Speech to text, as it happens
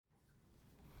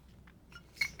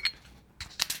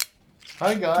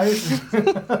Hi, guys.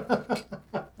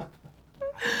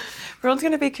 Everyone's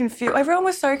going to be confused. Everyone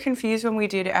was so confused when we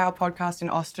did our podcast in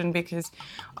Austin because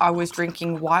I was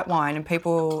drinking white wine and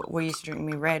people were used to drinking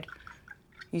me red.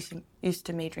 Used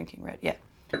to me drinking red, yeah.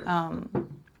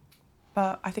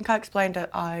 But I think I explained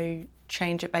that I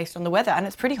change it based on the weather, and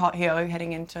it's pretty hot here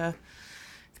heading into...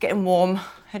 It's getting warm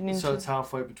heading into... So it's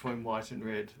halfway between white and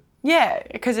red. Yeah,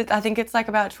 because I think it's like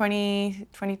about 20,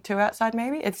 22 outside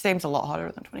maybe. It seems a lot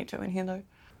hotter than 22 in here though.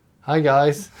 Hi,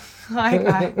 guys. Hi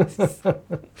guys.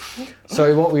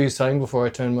 Sorry, what were you saying before I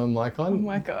turned my mic on? Oh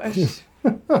my gosh.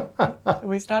 Are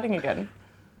we starting again?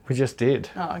 We just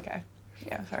did. Oh, okay.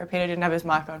 Yeah, sorry, Peter didn't have his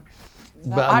mic on.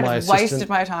 But I just wasted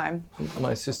my time.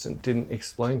 My assistant didn't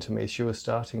explain to me she was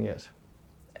starting yet.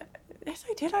 Yes,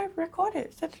 I did. I recorded.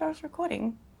 It said that I was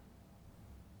recording.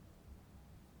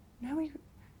 No,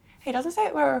 Hey, it doesn't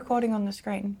say we're recording on the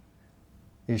screen.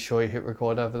 You sure you hit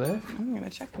record over there? I'm going to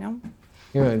check now.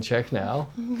 You're going to check now.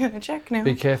 I'm going to check now.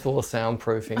 Be careful of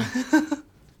soundproofing.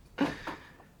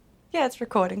 Yeah, it's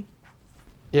recording.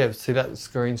 Yeah, see that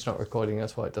screen's not recording.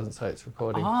 That's why it doesn't say it's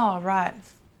recording. Oh, right.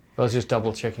 I was just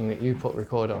double checking that you put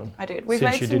record on. I did.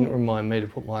 Since you didn't remind me to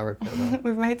put my record on.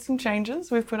 We've made some changes.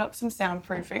 We've put up some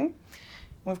soundproofing.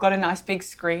 We've got a nice big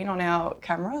screen on our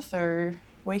camera so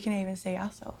we can even see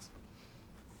ourselves.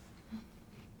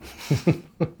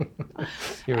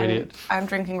 You idiot. I'm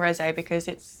drinking rosé because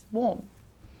it's warm.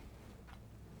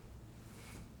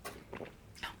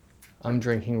 I'm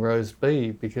drinking Rose B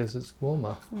because it's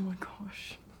warmer. Oh my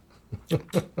gosh. I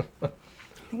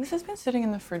think this has been sitting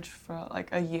in the fridge for like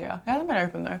a year. It hasn't been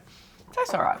open though. It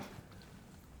tastes alright.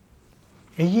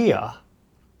 A year?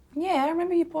 Yeah, I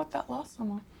remember you bought that last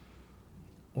summer.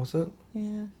 Was it?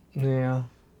 Yeah. Yeah.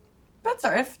 But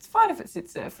sorry, it's fine if it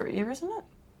sits there for a year, isn't it?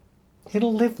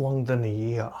 It'll live longer than a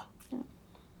year.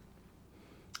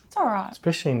 It's alright.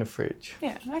 Especially in the fridge.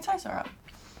 Yeah, it tastes alright.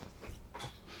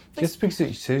 Just because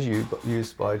it says you got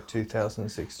used by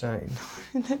 2016.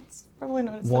 That's probably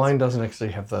not. Wine doesn't actually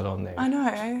have that on there. I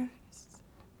know.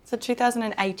 It's a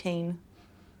 2018.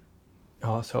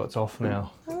 Oh, so it's off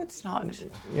now. No, it's not.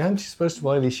 Yeah, aren't you supposed to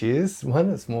buy this year's one?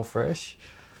 It's more fresh.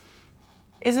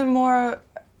 Isn't more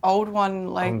old one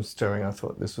like... I'm stirring. I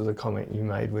thought this was a comment you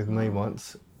made with me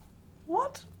once.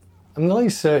 What? I'm nearly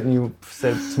certain you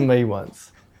said to me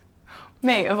once.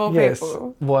 Me, of all Yes.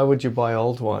 people? Why would you buy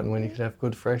old wine when you could have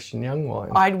good, fresh and young wine?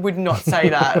 I would not say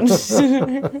that.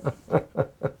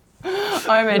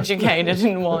 I'm educated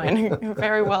in wine.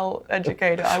 Very well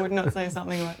educated. I would not say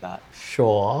something like that.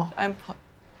 Sure.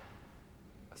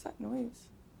 What's that noise?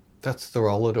 That's the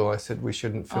roller door. I said we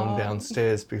shouldn't film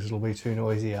downstairs because it'll be too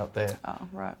noisy out there. Oh,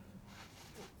 right.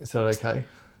 Is that okay?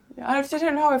 Yeah, I just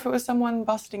didn't know if it was someone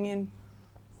busting in.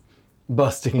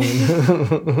 Busting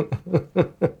in.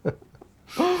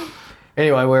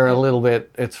 Anyway, we're a little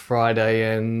bit, it's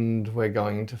Friday and we're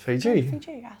going to Fiji.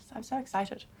 Fiji, yes. I'm so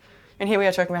excited. And here we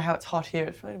are talking about how it's hot here.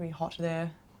 It's going to be hot there.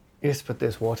 Yes, but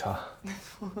there's water.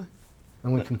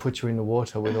 And we can put you in the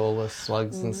water with all the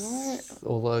slugs and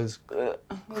all those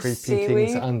creepy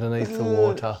things underneath the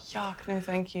water. Yuck, no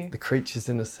thank you. The creatures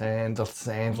in the sand, the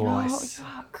sand lice.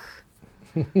 Yuck.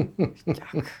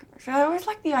 So I always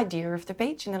like the idea of the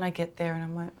beach and then I get there and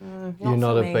I'm like, You're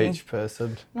not for a me. beach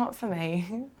person. Not for me.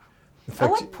 In I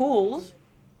fact, like pools.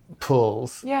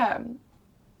 pools. Yeah.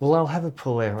 Well, they'll have a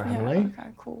pool there, haven't they? Okay,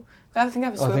 cool. I think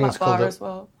they have a I think swim it's up bar called as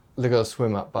well. They've got a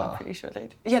swim up I'm bar. pretty sure they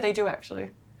do. Yeah, they do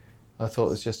actually. I thought it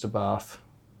was just a bath.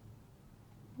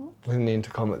 With an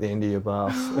intercom at the end of your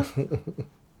bath.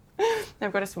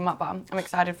 They've got a swim up bar. I'm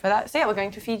excited for that. So yeah, we're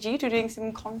going to Fiji to doing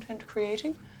some content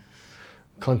creating.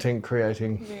 Content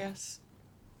creating Yes.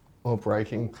 or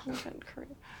breaking. Content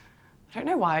creating. I don't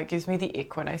know why it gives me the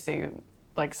ick when I see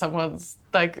like someone's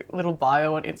like little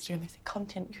bio on Instagram. They say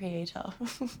content creator.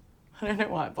 I don't know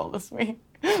why it bothers me.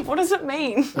 What does it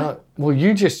mean? Well,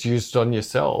 you just used it on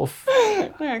yourself.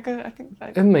 No, because I think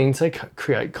like, It means they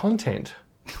create content.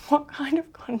 what kind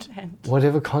of content?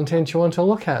 Whatever content you want to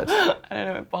look at. I don't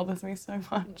know, it bothers me so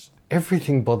much.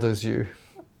 Everything bothers you.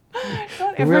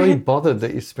 Not You're really every... bothered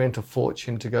that you spent a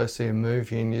fortune to go see a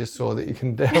movie and you saw that you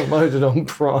can download it on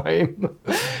Prime.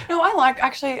 No, I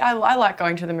like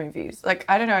going to the movies. Like,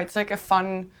 I don't know, it's like a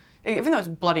fun, even though it's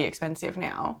bloody expensive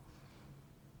now.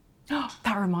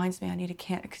 That reminds me, I need to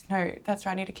cancel. No, that's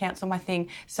right, I need to cancel my thing.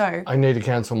 So I need to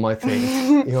cancel my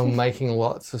thing. You're making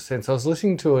lots of sense. I was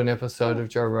listening to an episode of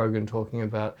Joe Rogan talking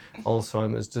about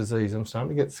Alzheimer's disease. I'm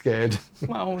starting to get scared.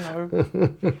 oh no.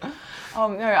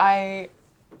 I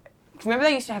remember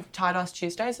they used to have Tight Ass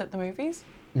Tuesdays at the movies.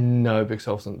 No, because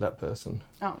I wasn't that person.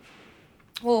 Oh.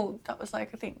 Well, that was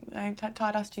like a thing. They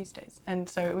tied us Tuesdays, and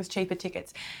so it was cheaper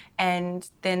tickets. And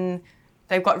then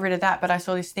they got rid of that. But I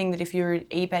saw this thing that if you're an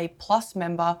eBay Plus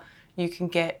member, you can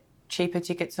get cheaper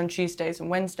tickets on Tuesdays and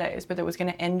Wednesdays. But it was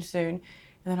going to end soon.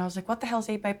 And then I was like, what the hell's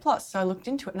eBay Plus? So I looked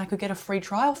into it and I could get a free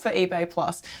trial for eBay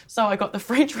Plus. So I got the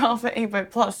free trial for eBay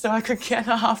Plus so I could get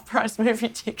a half-price movie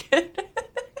ticket.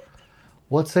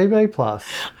 What's eBay Plus?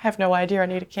 I have no idea. I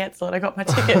need to cancel it. I got my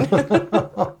ticket.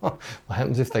 What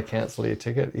happens if they cancel your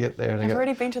ticket? You get there and I've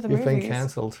already been to the You've movies. been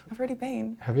cancelled. I've already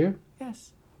been. Have you?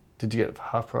 Yes. Did you get it for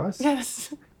half price?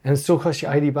 Yes. And it still cost you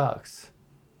 $80.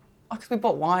 Oh, because we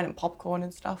bought wine and popcorn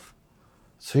and stuff.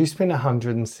 So you spent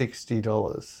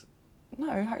 $160. No,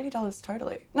 $80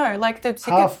 totally. No, like the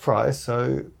ticket. Half price,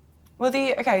 so Well,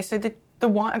 so the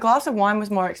wine, a glass of wine was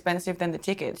more expensive than the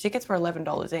ticket. The tickets were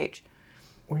 $11 each.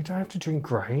 we don't have to drink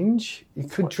Grange. You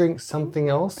could drink something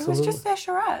else. It was just their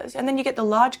Shiraz, and then you get the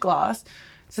large glass.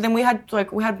 So then we had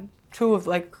two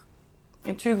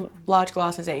large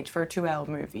glasses each for a 2-hour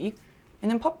movie, and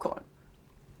then popcorn.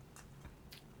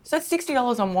 So that's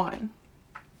 $60 on wine.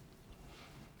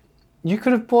 You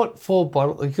could have bought 4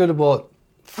 bottles. You could have bought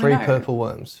 3 know. purple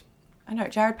worms. I know.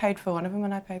 Jared paid for one of them,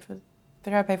 and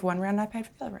Jared paid for one round, and I paid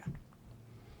for the other round.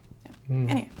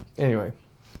 Yeah. Anyway,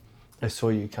 I saw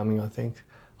you coming, I think.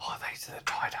 Oh, these are the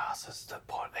tight asses that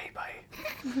bought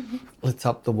eBay. Let's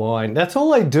up the wine. That's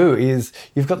all they do is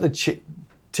you've got the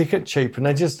ticket cheap and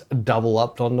they just double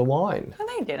up on the wine. And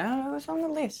they did. It was on the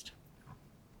list.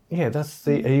 Yeah, that's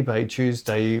the eBay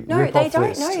Tuesday No, rip-off they don't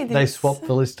list. know this. They swap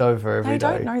the list over every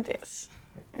day. They don't know this.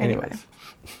 Anyway.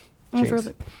 Anyways. It's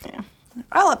really, yeah.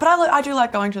 I do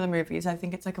like going to the movies. I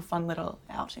think it's like a fun little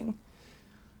outing.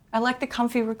 I like the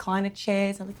comfy recliner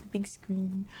chairs. I like the big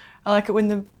screen. I like it when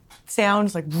the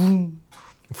sound's like boom.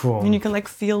 And you can like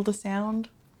feel the sound.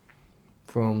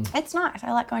 It's nice.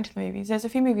 I like going to the movies. There's a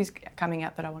few movies coming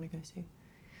out that I want to go see.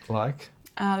 Like?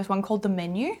 There's one called The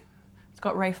Menu. It's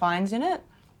got Ray Fiennes in it.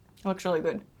 It looks really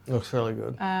good. Looks really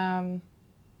good.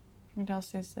 What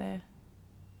else is there?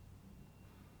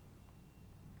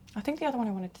 I think the other one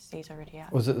I wanted to see is already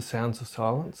out. Was it The Sounds of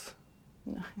Silence?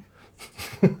 No.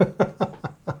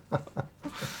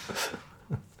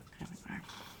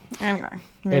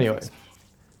 Anyway.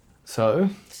 So,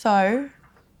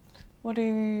 what are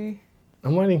you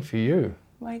I'm waiting for you.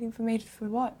 waiting for me for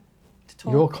what? To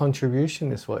talk? Your contribution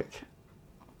this week.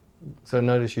 So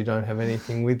notice you don't have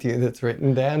anything with you that's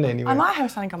written down anywhere. I might have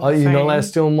something on my Oh, phone. you're not allowed to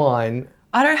steal mine?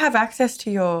 I don't have access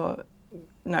to your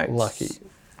notes. Lucky.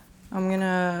 I'm going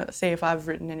to see if I've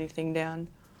written anything down.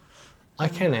 I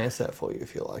can answer that for you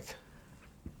if you like.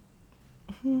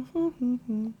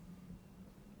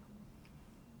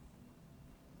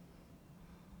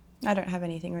 I don't have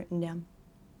anything written down.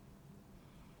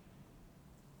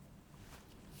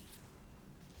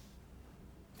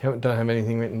 You don't have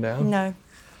anything written down? No.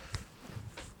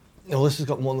 Well, this has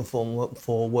got more than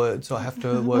 4 words, so I have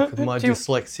to work with my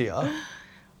dyslexia.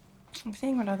 I'm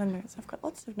seeing what other notes. I've got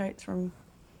lots of notes from...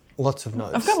 Lots of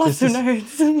notes. I've got lots of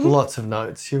notes. Lots of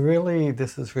notes.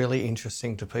 This is really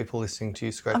interesting to people listening to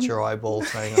you scratch your eyeball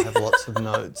saying I have lots of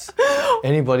notes.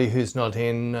 Anybody who's not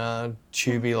in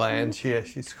Tubi land, yeah,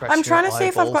 she's scratching I'm trying her to see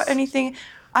if I've got eyeballs. anything.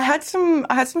 I had some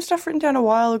stuff written down a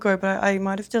while ago, but I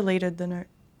might have deleted the note.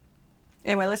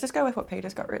 Anyway, let's just go with what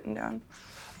Peter's got written down.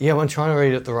 Yeah, I'm trying to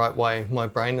read it the right way. My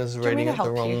brain is you want me reading to it the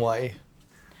help wrong you? way.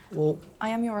 Well, I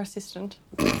am your assistant.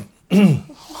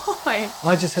 Why?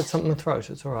 I just had something in my throat.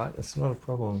 It's all right. It's not a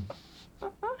problem.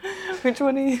 Which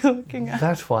one are you looking at?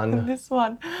 That one. This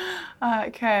one.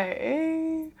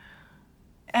 Okay.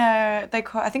 I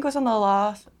think it was on the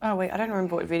last... Oh, wait, I don't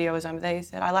remember what video it was on, but they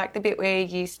said, I like the bit where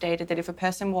you stated that if a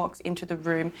person walks into the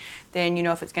room, then you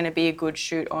know if it's going to be a good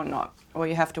shoot or not, or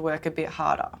you have to work a bit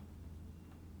harder.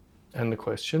 And the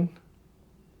question?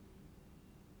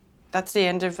 That's the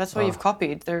end of... That's what you've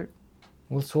copied. They're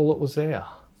That's all that was there.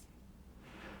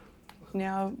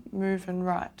 now move and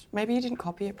write. Maybe you didn't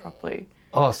copy it properly.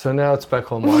 Oh, so now it's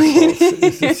back on my fault.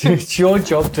 It's your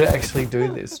job to actually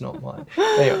do this, not mine.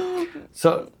 Anyway,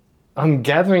 so I'm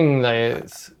gathering they're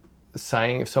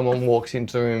saying if someone walks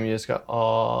into the room, you just go,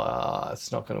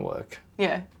 it's not going to work.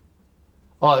 Yeah.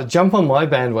 Oh, jump on my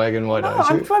bandwagon, why No,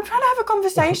 don't I'm you? trying to have a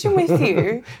conversation with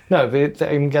you. No, but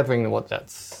I'm gathering what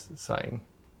that's saying.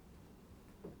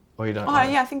 Or you don't know?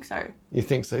 Yeah, I think so. You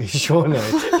think so? You sure know.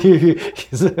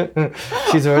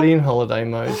 She's already in holiday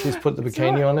mode. She's put the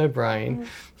bikini on her brain.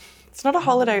 It's not a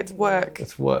holiday, it's work.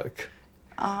 It's work.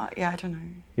 Yeah, I don't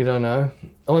know. You don't know?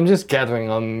 Well, I'm just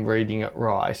gathering I'm reading it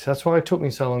right. That's why it took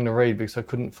me so long to read, because I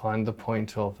couldn't find the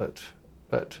point of it.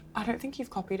 But I don't think you've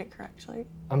copied it correctly.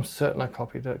 I'm certain I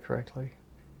copied it correctly.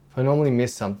 If I normally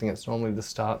miss something, it's normally the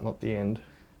start, not the end.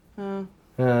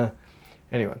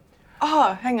 Anyway.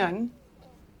 Oh, hang on.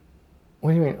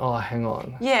 What do you mean, oh, hang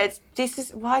on? Yeah,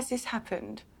 why has this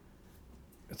happened?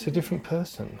 It's a different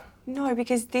person. No,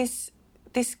 because this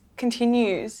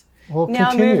continues. Well,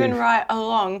 now continue. moving right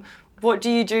along, what do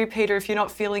you do, Peter, if you're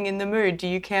not feeling in the mood? Do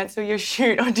you cancel your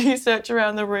shoot or do you search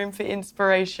around the room for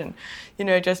inspiration? You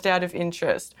know, just out of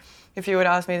interest. If you would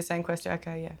ask me the same question,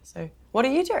 okay, yeah. So what do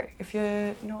you do if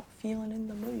you're not feeling in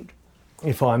the mood?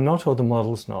 If I'm not or the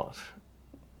model's not?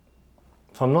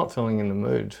 If I'm not feeling in the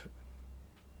mood...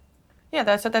 Yeah,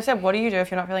 that's what they've said. What do you do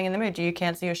if you're not feeling in the mood? Do you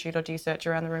cancel your shoot or do you search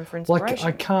around the room for inspiration? Like,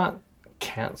 I can't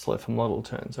cancel if a model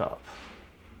turns up.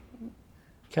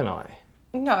 Can I?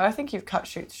 No, I think you've cut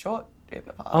shoots short in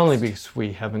the past. Only because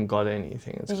we haven't got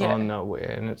anything. It's gone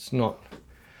nowhere and it's not...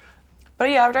 But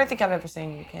yeah, I don't think I've ever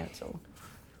seen you cancel.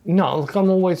 No, look, I'm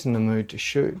always in the mood to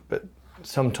shoot, but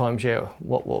sometimes, yeah,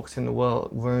 what walks in the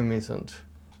room isn't.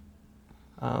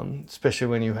 Especially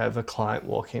when you have a client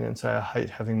walk in and say, I hate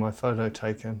having my photo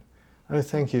taken. Oh,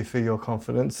 thank you for your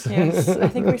confidence. Yes, I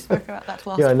think we spoke about that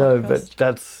last Yeah, I know, podcast. but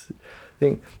that's the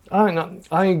thing. I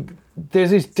don't know. There's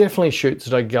these definitely shoots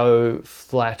that I go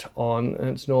flat on, and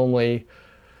it's normally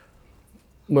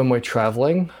when we're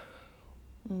traveling.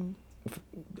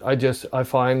 I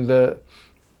find that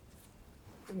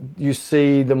you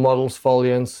see the model's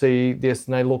folio and see this,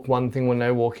 and they look one thing when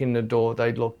they walk in the door,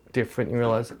 they look different. You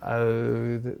realise,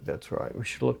 oh, that's right, we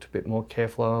should have looked a bit more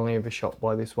careful. I only ever shot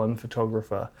by this one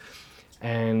photographer.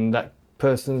 And that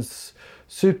person's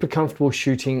super comfortable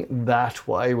shooting that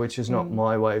way, which is not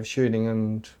my way of shooting.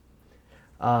 And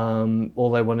all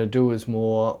they want to do is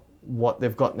more what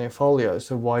they've got in their folio.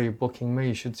 So why are you booking me?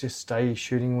 You should just stay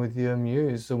shooting with your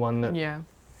muse, the one that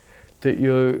that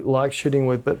you like shooting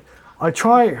with. But I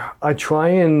try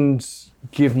and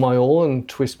give my all and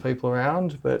twist people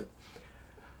around, but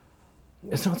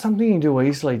it's not something you do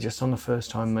easily just on the first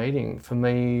time meeting. For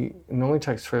me, it normally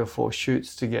takes 3 or 4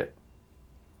 shoots to get,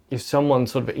 if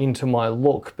someone's sort of into my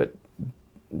look but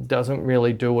doesn't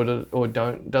really do it or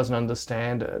doesn't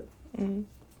understand it,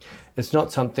 it's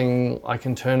not something I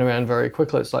can turn around very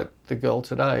quickly. It's like the girl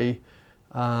today,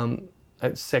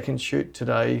 at second shoot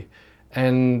today,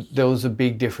 and there was a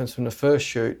big difference from the first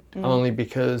shoot, only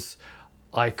because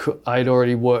I'd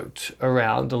already worked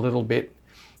around a little bit.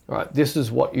 Right, this is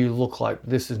what you look like.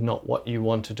 This is not what you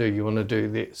want to do. You want to do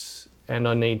this, and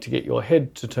I need to get your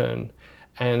head to turn.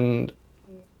 And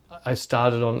I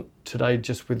started on today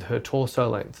just with her torso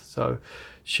length. So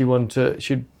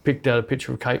she'd picked out a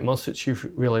picture of Kate Moss that she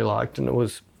really liked, and it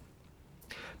was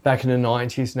back in the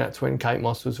 90s, and that's when Kate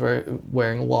Moss was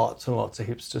wearing lots and lots of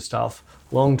hipster stuff,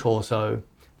 long torso,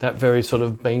 that very sort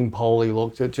of beanpole-y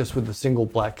look, just with a single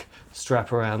black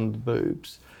strap around the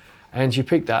boobs. And she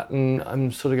picked that, and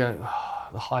I'm sort of going, oh,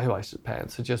 the high-waisted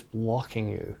pants are just blocking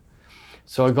you.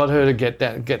 So I got her to get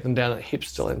them down at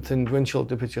hipster length, and when she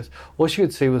looked at the pictures, all she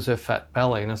could see was her fat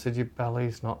belly, and I said, your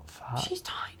belly's not fat. She's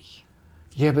tiny.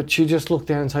 Yeah, but she just looked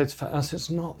down and said it's fat. And I said, it's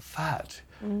not fat.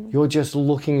 You're just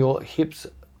looking your hips,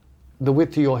 the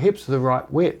width of your hips are the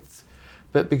right width.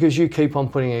 But because you keep on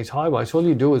putting these high waists, all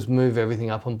you do is move everything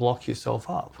up and block yourself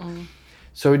up.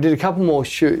 So we did a couple more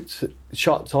shots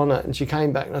on it, and she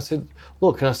came back and I said,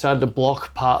 look, and I started to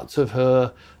block parts of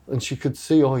her, and she could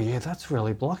see, oh yeah, that's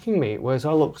really blocking me. Whereas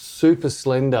I look super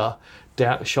slender,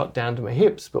 shot down to my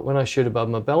hips, but when I shoot above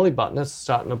my belly button, it's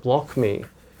starting to block me.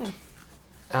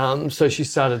 So she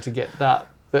started to get that.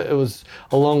 But it was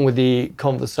along with the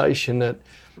conversation that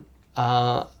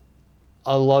a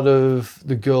lot of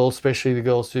the girls, especially the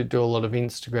girls who do a lot of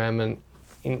Instagram and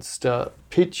Insta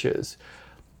pictures,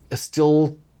 are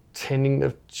still tending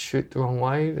to shoot the wrong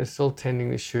way. They're still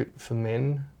tending to shoot for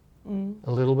men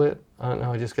a little bit. I don't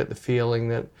know, I just get the feeling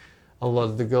that a lot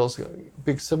of the girls go,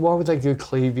 so why would they do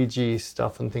cleavagey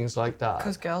stuff and things like that?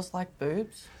 Because girls like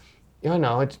boobs? Yeah, I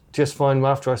know. I just find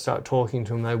after I start talking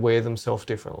to them, they wear themselves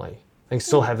differently. They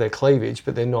still have their cleavage,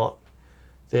 but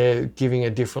they're giving a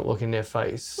different look in their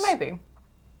face. Maybe.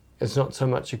 It's not so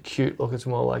much a cute look, it's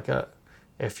more like a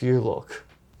FU look.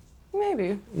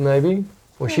 Maybe. Maybe?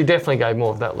 Well, she definitely gave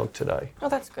more of that look today. Oh,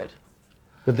 that's good.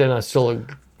 But then I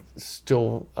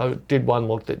did one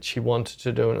look that she wanted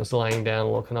to do, and it was laying down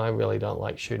look, and I really don't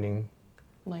like shooting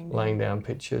laying down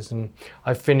pictures. And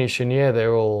I finish, and yeah,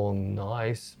 they're all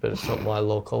nice, but it's not my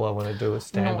look. All I want to do is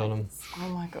stand on them. Oh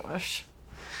my gosh.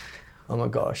 Oh my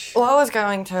gosh. Well, I was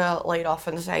going to lead off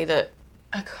and say that,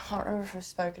 I can't remember if I've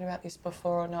spoken about this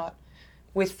before or not,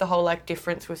 with the whole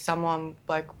difference with someone,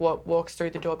 what walks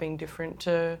through the door being different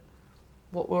to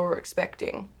what we were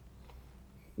expecting.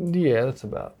 Yeah, that's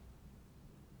about.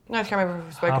 No, I can't remember if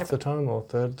we've spoken Half about the time or a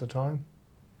third of the time?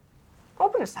 I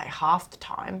wouldn't say half the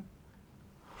time.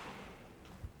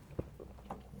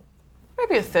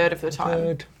 Maybe a third of the time.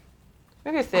 Third.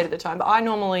 Maybe a third of the time. But I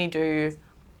normally do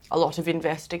a lot of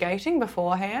investigating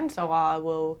beforehand. So I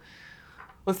will,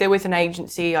 if they're with an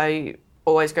agency, I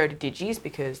always go to Digis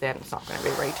because then it's not going to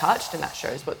be retouched and that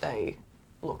shows what they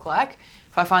look like.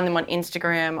 If I find them on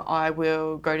Instagram, I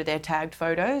will go to their tagged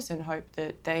photos and hope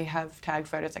that they have tagged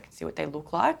photos I can see what they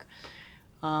look like.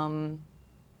 And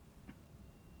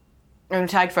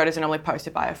tagged photos are normally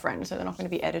posted by a friend, so they're not going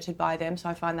to be edited by them. So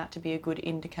I find that to be a good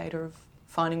indicator of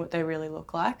finding what they really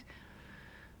look like.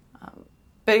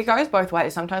 But it goes both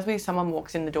ways. Sometimes when someone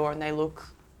walks in the door and they look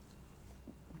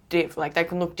they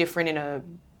can look different in a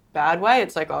bad way.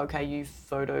 It's like, oh, okay, you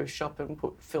Photoshop and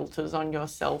put filters on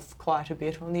yourself quite a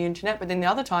bit on the internet. But then the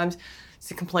other times, it's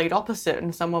the complete opposite,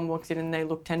 and someone walks in and they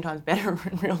look 10 times better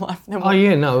in real life than Oh,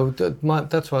 yeah, no,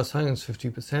 that's why I was saying it's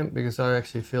 50%, because I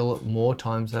actually feel it more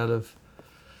times than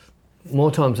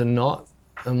not,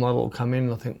 a model will come in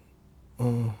and I think,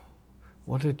 oh,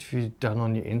 what have you done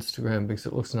on your Instagram? Because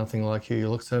it looks nothing like you. You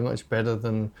look so much better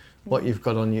than what you've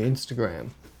got on your Instagram.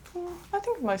 I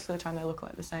think most of the time they look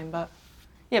like the same, but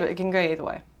yeah, but it can go either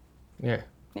way. Yeah.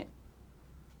 Yeah.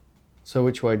 So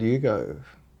which way do you go?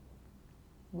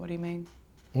 What do you mean?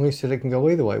 Well, you said it can go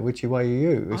either way. Which way are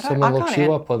you? If someone looks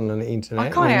you up on the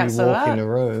internet and you walk in a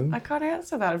room... I can't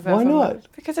answer that. Why not?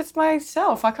 Because it's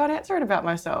myself. I can't answer it about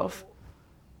myself.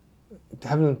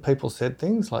 Haven't people said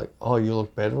things like, oh, you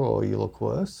look better or you look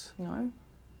worse? No.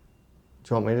 Do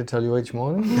you want me to tell you each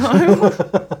morning?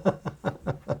 No.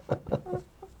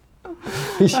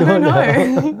 You sure I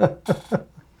don't know.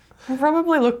 I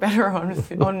probably look better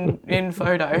in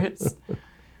photos.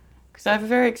 Because I have a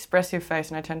very expressive face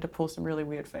and I tend to pull some really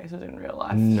weird faces in real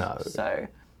life. No. So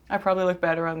I probably look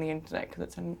better on the internet because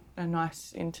it's a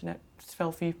nice internet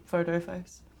selfie photo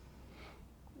face.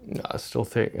 No, I still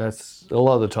think that's a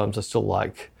lot of the times I still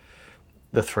like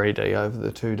the 3D over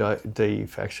the 2D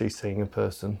for actually seeing a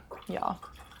person. Yeah.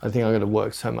 I think I've got to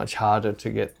work so much harder to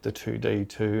get the 2D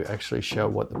to actually show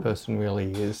what the person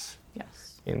really is.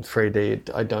 Yes. In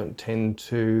 3D, I don't tend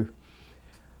to...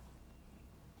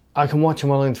 I can watch a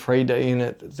model in 3D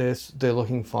and they're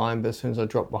looking fine, but as soon as I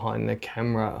drop behind their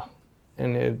camera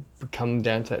and they come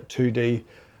down to that 2D,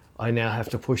 I now have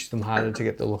to push them harder to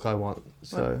get the look I want.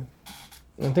 So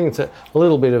I think it's a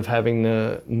little bit of having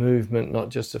the movement, not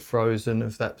just the frozen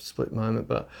of that split moment,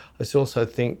 but I also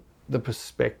think the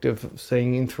perspective of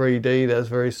seeing in 3D, those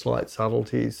very slight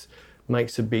subtleties,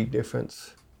 makes a big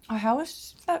difference. Oh, how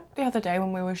was that the other day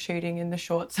when we were shooting in the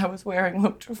shorts I was wearing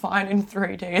looked fine in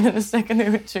 3D and then the second they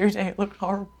were 2D it looked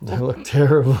horrible. They looked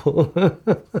terrible.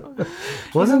 It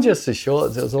wasn't just the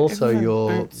shorts, it was also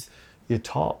your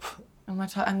top.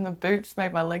 And the boots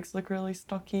made my legs look really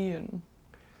stocky and...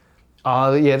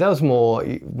 Yeah, that was more,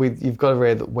 you've got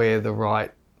to wear the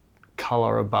right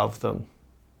colour above them.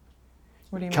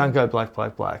 What do you mean? Can't go black,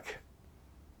 black, black.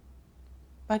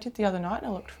 I did the other night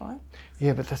and it looked fine.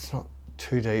 Yeah, but that's not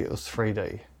 2D, it was 3D.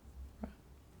 Right.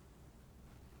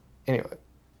 Anyway,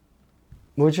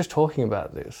 we were just talking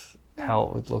about this,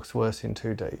 how it looks worse in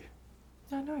 2D.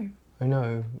 I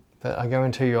know, but I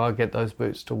guarantee you I'll get those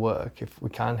boots to work if we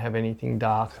can't have anything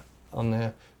dark on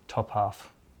the top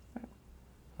half.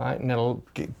 Right, and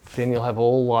then you'll have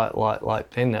all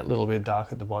light, then that little bit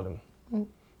dark at the bottom.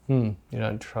 You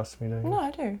don't trust me, do you? No,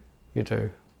 I do. You do.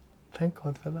 Thank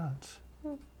God for that.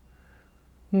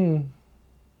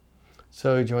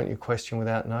 So, do you want your question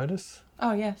without notice?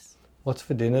 Oh, yes. What's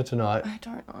for dinner tonight? I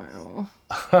don't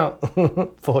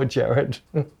know. Poor Jared.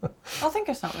 I'll think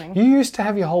of something. You used to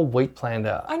have your whole week planned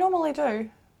out. I normally do.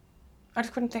 I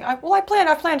just couldn't think. I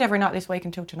planned every night this week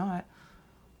until tonight.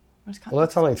 I just can't. Well,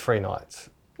 that's only 3 nights.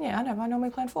 Yeah, I know. I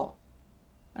normally plan 4.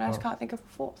 And I just can't think of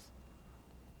a 4th.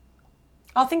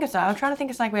 I'll think of something. I'm trying to think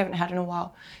of something we haven't had in a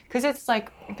while. Because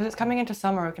it's coming into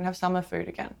summer, we can have summer food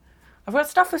again. I've got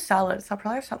stuff with salad, so I'll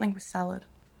probably have something with salad.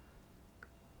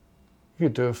 You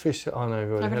could do a fish. Oh, no, you've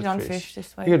already I've had done fish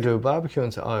this week. You could do a barbecue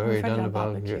and salad. Oh, you've already done a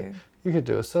barbecue. barbecue. You could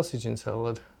do a sausage and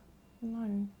salad.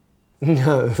 No.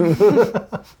 No.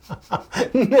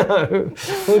 No.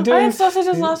 I had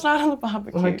sausages last night on the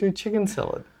barbecue. We'll do chicken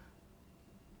salad.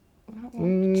 I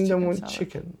don't want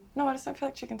chicken. No, I just don't feel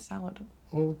like chicken salad.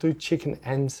 We'll do chicken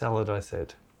and salad, I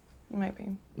said.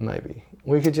 Maybe.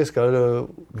 We could just go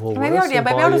to Woolworths. Maybe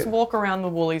I'll just walk around the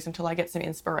Woolies until I get some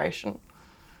inspiration.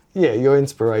 Yeah, your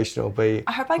inspiration will be...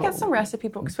 I hope I get some recipe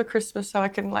books for Christmas so I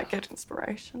can get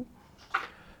inspiration.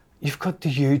 You've got the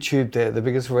YouTube there, the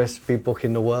biggest recipe book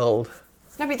in the world.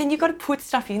 No, but then you've got to put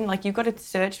stuff in. Like, you've got to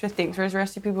search for things. Whereas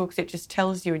recipe books, it just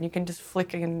tells you and you can just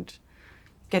flick and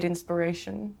get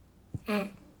inspiration.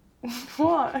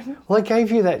 What? Well, I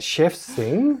gave you that chef's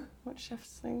thing. What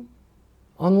chef's thing?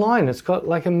 Online. It's got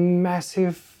like a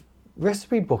massive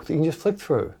recipe book that you can just flick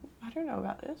through. I don't know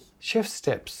about this. Chef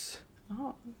steps.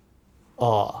 Oh.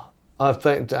 Oh, I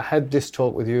had this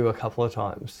talk with you a couple of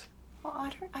times. Well,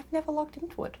 I've never logged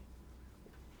into it.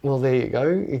 Well, there you go.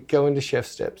 You go into Chef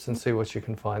Steps and see what you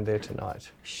can find there tonight.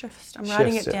 I'm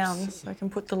writing it Steps. down so I can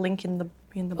put the link in the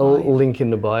A bio. link in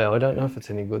the bio. I don't know if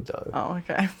it's any good though. Oh,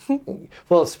 okay.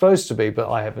 Well, it's supposed to be, but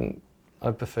I haven't.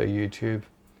 I prefer YouTube.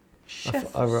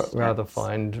 Chef I rather Steps.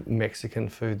 find Mexican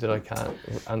food that I can't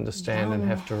understand and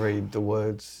have to read the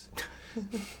words.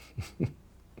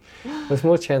 There's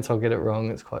more chance I'll get it wrong.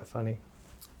 It's quite funny.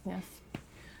 Yes.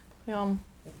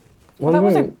 What That do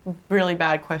was you- a really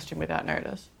bad question without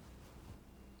notice.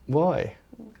 Why?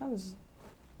 Because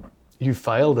You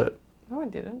failed it. no, I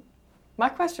didn't. My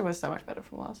question was so much better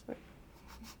from last week.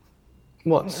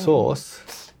 What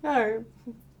sauce? No,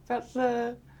 that's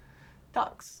the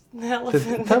ducks. The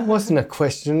elephant. That wasn't a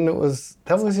question. That was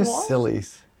What? just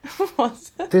sillies.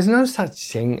 Was it? There's no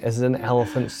such thing as an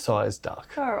elephant-sized duck.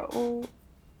 Oh, well,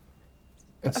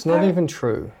 It's not even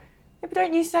true. yeah, but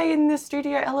don't you say in the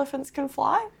studio elephants can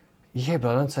fly? Yeah,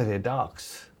 but I don't say they're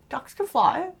ducks. Ducks can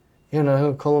fly. You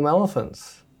know, call them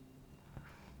elephants.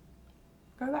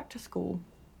 Go back to school.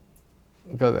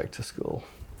 Go back to school.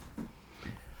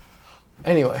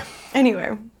 Anyway,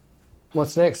 Anyway,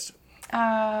 what's next?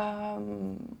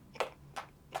 um,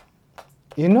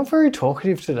 You're not very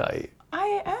talkative today.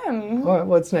 I am. All right,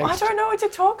 what's I next? don't know what to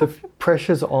talk The about.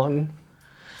 pressure's on.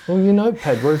 Well, your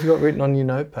notepad. What have you got written on your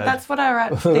notepad? That's what I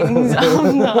write things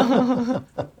on.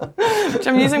 Which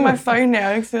I'm using my phone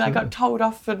now because I got told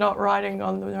off for not writing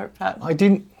on the notepad. I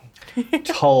didn't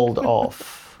told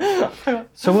off.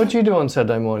 So what did you do on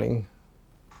Saturday morning?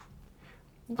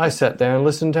 I sat there and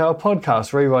listened to our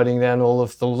podcast, rewriting down all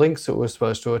of the links that we're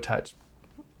supposed to attach.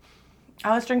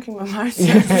 I was drinking mimosas.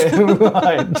 Yeah,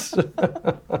 right.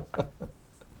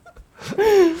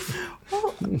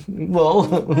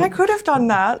 Well, I could have done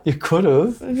that, you could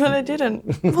have. but I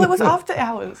didn't. Well, it was after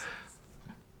hours.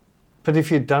 But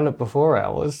if you'd done it before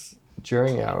hours,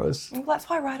 during hours, Well, that's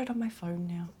why I write it on my phone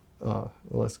now. oh,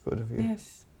 well, that's good of you.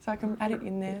 Yes, so I can add it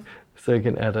in there So you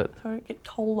can add it. so I don't get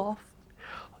told off.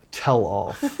 Tell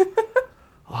off.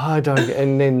 I don't,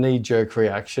 and then knee-jerk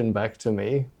reaction back to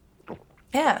me.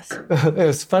 Yes. It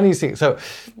was funny thing. So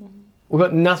we've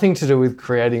got nothing to do with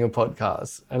creating a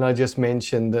podcast. And I just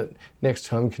mentioned that next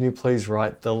time, can you please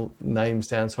write the names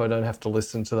down so I don't have to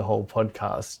listen to the whole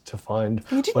podcast to find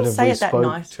You didn't whatever say we it that spoke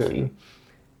nicely.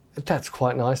 to. That's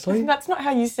quite nicely. That's not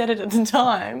how you said it at the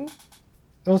time.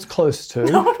 It was close to.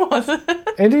 No, it wasn't.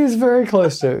 It is very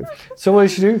close to. So what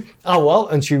does she do? Oh, well,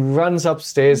 and she runs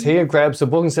upstairs here, grabs a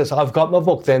book and says, I've got my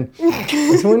book then.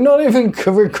 So we're not even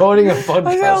recording a podcast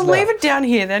Okay, I'll now. leave it down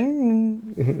here then.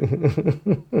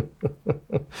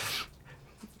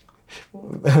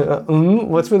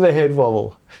 What's with the head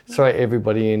wobble? Sorry,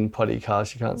 everybody in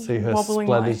podcast, you can't see her Wobbling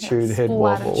my splatitude head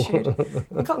wobble. splatitude.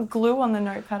 We've got glue on the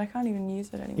notepad. I can't even use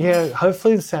it anymore. Yeah,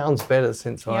 hopefully it sounds better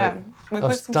since Yeah, we've put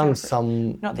I've some done soundproof.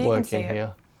 some Not that you can work see in it.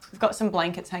 here. We've got some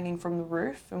blankets hanging from the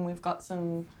roof, and we've got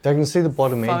some. They can see the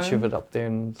bottom edge Foam. of it up there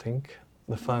and think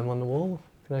the foam on the wall.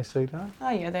 Can they see that? Oh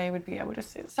yeah, they would be able to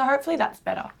see it. So hopefully that's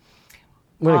better.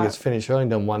 When it I- gets finished, I've only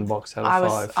done one box out of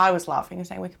five. I was laughing and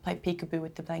saying we could play peekaboo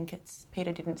with the blankets.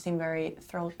 Peter didn't seem very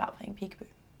thrilled about playing peekaboo.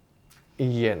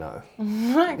 Yeah, no.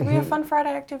 Right, could be a fun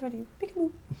Friday activity.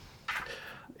 Peekaboo.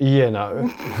 Yeah,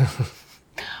 no.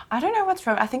 I don't know what's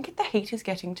wrong. I think the heat is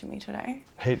getting to me today.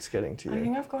 Heat's getting to I you.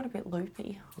 think I've got a bit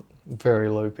loopy, Very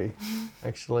loopy,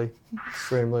 actually.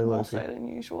 Extremely more loopy. so than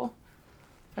usual.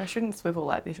 I shouldn't swivel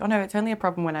like this. Oh no, it's only a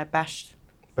problem when I bashed.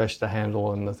 Bash the handle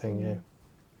on the thing, yeah.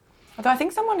 Although I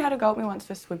think someone had a go at me once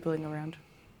for swiveling around.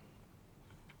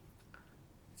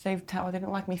 They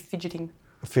didn't like me fidgeting.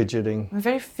 Fidgeting. I'm a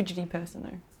very fidgety person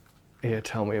though. Yeah,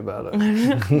 tell me about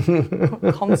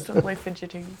it. Constantly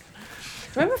fidgeting.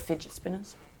 Remember fidget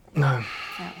spinners? No,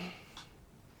 Yeah.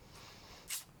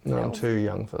 no, I'm too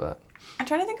young for that. I'm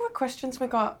trying to think of what questions we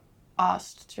got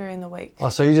asked during the week. Oh,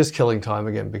 so you're just killing time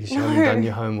again because you haven't No. done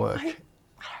your homework. I don't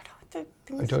know what the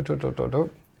things.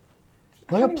 Don't.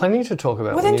 I got plenty to talk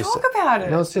about. Well, when then you talk say- about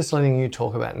it. No, it's just letting you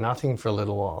talk about nothing for a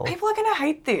little while. People are going to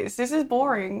hate this. This is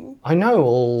boring. I know,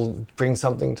 all bring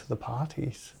something to the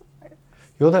parties.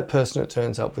 You're that person that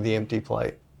turns up with the empty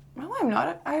plate. No, I'm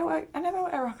not. I never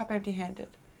rock up empty-handed.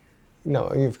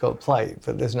 No, you've got a plate,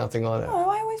 but there's nothing on it. No,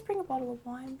 I always bring a bottle bottle of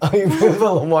wine? Oh, you put a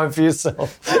bottle of wine for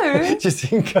yourself? No.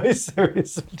 Just in case there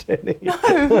isn't any.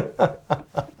 No.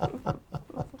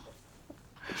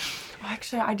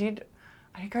 Actually, I did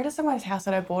go to someone's house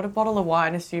and I bought a bottle of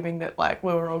wine assuming that like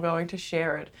we were all going to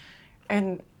share it.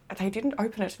 And they didn't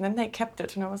open it and then they kept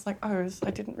it and I was like, oh,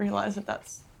 I didn't realise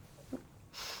that's...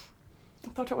 I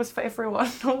thought it was for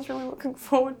everyone. I was really looking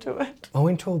forward to it. I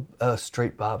went to a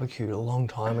street barbecue a long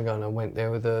time ago and I went there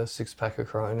with a 6-pack of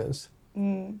Coronas.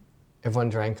 Everyone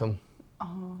drank them.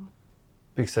 Oh.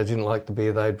 Because they didn't like the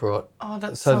beer they'd brought. Oh,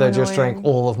 that's so so they just annoying. drank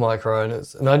all of my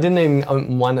Coronas. And I didn't even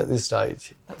open one at this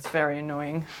stage. That's very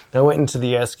annoying. I went into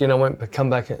the Esky and I went, come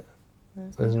back,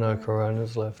 there's no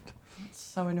Coronas left. That's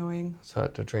so annoying. So I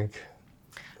had to drink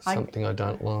something I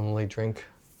don't normally drink.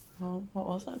 Well, what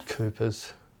was it?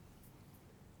 Coopers.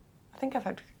 I think I've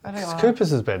had... I don't know.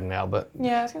 Coopers is better now, but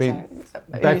Yeah, I was going to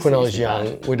say... back when I was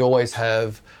young, we'd always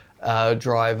have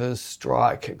drivers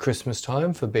strike at Christmas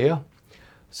time for beer.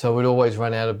 So we'd always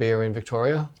run out of beer in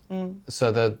Victoria.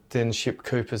 So they'd then ship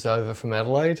Coopers over from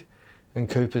Adelaide. And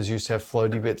Coopers used to have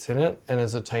floaty bits in it. And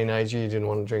as a teenager, you didn't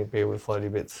want to drink beer with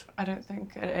floaty bits. I don't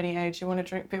think at any age you want to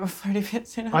drink beer with floaty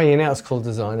bits in it. Oh, yeah, now it's called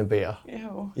designer beer.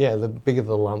 Ew. Yeah, the bigger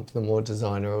the lump, the more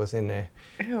designer was in there.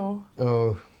 Ew.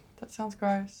 Oh, That sounds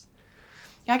gross.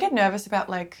 Yeah, I get nervous about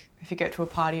like if you get to a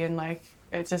party and like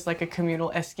it's just like a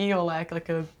communal esky or like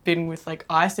a bin with like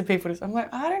ice and people just... I'm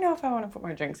like, I don't know if I want to put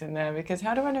my drinks in there because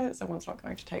how do I know that someone's not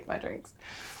going to take my drinks?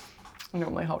 I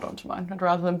normally hold on to mine. I'd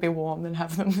rather them be warm than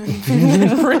have them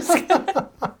than risk it.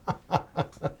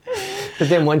 but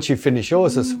then once you finish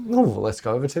yours, it's, oh, well, let's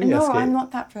go over to the No, esky. I'm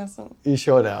not that person. You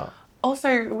sure now?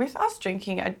 Also, with us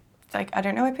drinking, I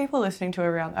don't know where people are listening to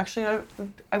around. Actually,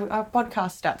 our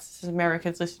podcast stats, this is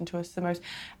Americans listen to us the most.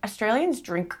 Australians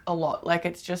drink a lot. Like,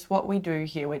 it's just what we do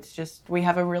here. It's just, we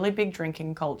have a really big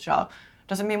drinking culture.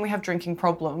 Doesn't mean we have drinking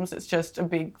problems. It's just a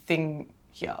big thing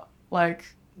here. Like...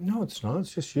 No, it's not.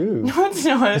 It's just you. No, it's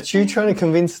not. It's you trying to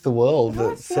convince the world No,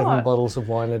 that it's 7 not. bottles of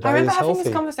wine a day I remember is having healthy.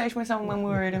 this conversation with someone when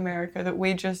we were in America that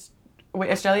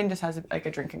Australian just has like a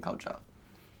drinking culture.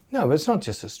 No, but it's not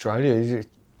just Australia.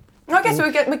 I guess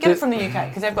we get it from the UK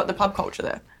because they've got the pub culture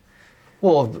there.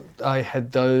 Well, I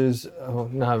had those,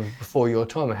 before your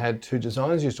time, I had 2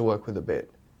 designers used to work with a bit.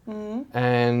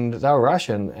 And they were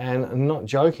Russian. And I'm not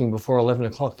joking, before 11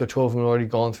 o'clock, the 2 of them had already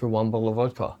gone through 1 bottle of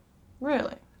vodka.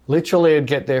 Really? Literally, I'd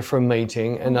get there for a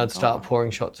meeting and they'd start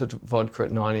pouring shots of vodka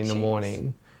at 9 in the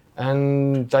morning.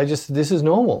 And they just, this is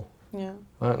normal. Yeah.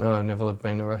 I don't know, I've never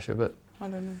been to Russia, but... I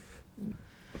don't know.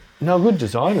 No, good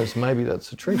designers, maybe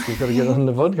that's the trick. You've got to get on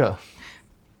the vodka.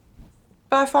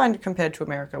 But I find compared to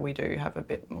America, we do have a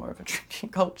bit more of a drinking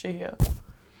culture here.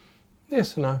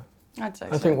 Yes and no. I'd say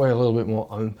I think we're a little bit more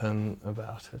open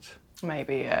about it.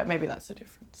 maybe that's the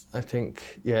difference. I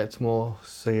think, it's more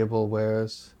seeable,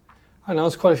 whereas... I know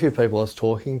there's quite a few people I was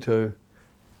talking to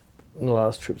in the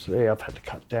last trips. Yeah, I've had to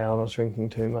cut down. I was drinking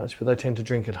too much, but they tend to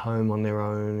drink at home on their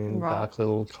own in dark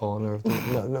little corner of the...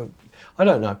 No, I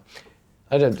don't know.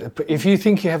 I don't. If you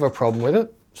think you have a problem with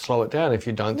it, slow it down. If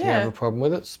you don't think you have a problem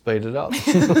with it, speed it up.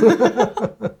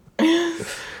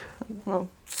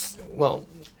 Well,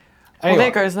 anyway,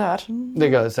 there goes that. There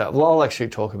goes that. Well, I'll actually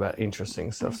talk about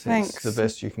interesting stuff since Thanks. the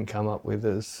best you can come up with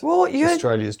is Well,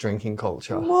 Australia's drinking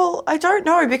culture. Well, I don't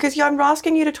know because I'm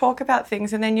asking you to talk about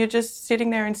things and then you're just sitting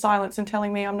there in silence and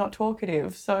telling me I'm not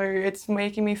talkative. So it's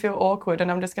making me feel awkward and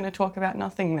I'm just going to talk about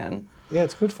nothing then. Yeah,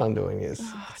 it's good fun doing this.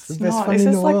 It's the It's best not. fun This in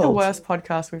is the like world. the worst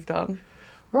podcast we've done.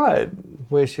 Right.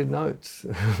 Where's your notes?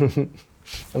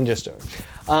 I'm just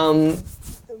joking.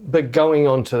 But going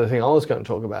on to the thing I was going to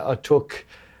talk about,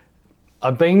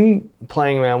 I've been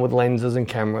playing around with lenses and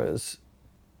cameras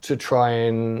to try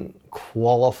and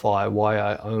qualify why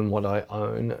I own what I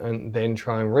own and then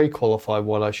try and re-qualify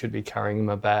what I should be carrying in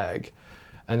my bag.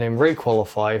 And then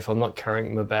re-qualify if I'm not carrying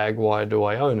in my bag, why do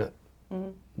I own it?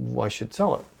 Why should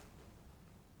sell it?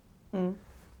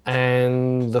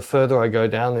 And the further I go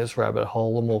down this rabbit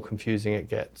hole, the more confusing it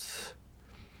gets.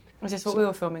 Is this what we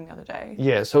were filming the other day?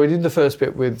 Yeah, so we did the first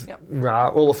bit with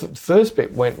Ra. Well, the first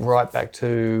bit went right back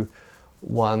to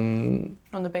one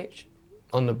On the beach.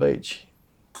 on the beach.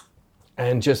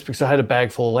 And just because I had a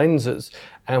bag full of lenses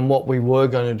and what we were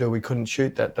going to do, we couldn't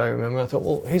shoot that day, remember? I thought,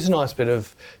 well, here's a nice bit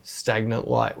of stagnant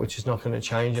light, which is not going to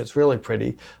change. It's really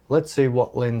pretty. Let's see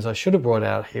what lens I should have brought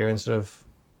out here instead of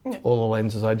all the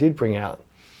lenses I did bring out.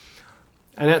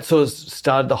 And that sort of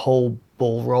started the whole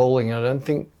ball rolling. I don't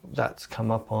think that's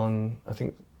come up on, I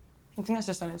think that's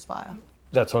just on Inspire.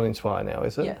 that's on Inspire now,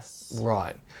 is it? Yes.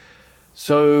 Right.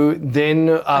 So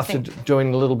then after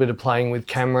doing a little bit of playing with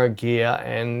camera gear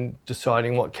and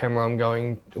deciding what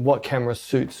camera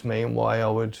suits me and why I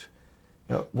would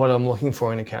what I'm looking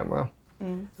for in a camera.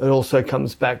 It also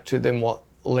comes back to then what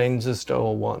lenses do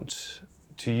I want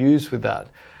to use with that.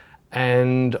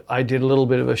 And I did a little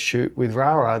bit of a shoot with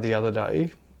Rara the other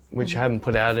day, which I haven't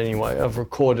put out anyway. I've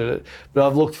recorded it, but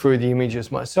I've looked through the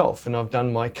images myself and I've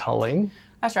done my culling.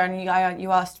 That's right. And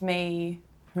you asked me,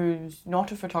 who's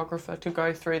not a photographer, to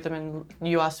go through them, and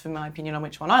you asked for my opinion on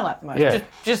which one I like the most. Yeah.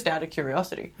 Just out of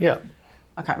curiosity. Yeah.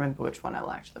 I can't remember which one I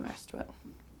liked the most, but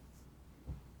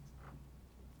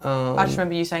I just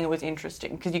remember you saying it was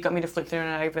interesting because you got me to flip through and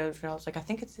I was like, I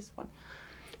think it's this one.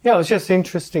 Yeah, it was just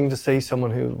interesting to see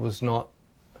someone who was not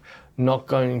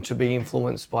going to be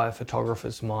influenced by a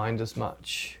photographer's mind as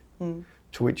much,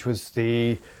 to which was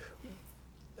the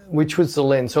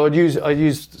lens. So I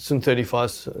used some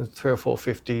 35s, 3 or 4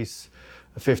 50s,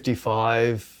 a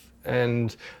 55,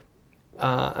 and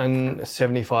a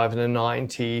 75 and a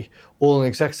 90, all in the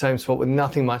exact same spot with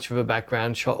nothing much of a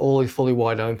background shot, all fully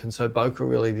wide open, so bokeh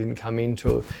really didn't come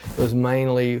into it. It was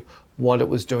mainly what it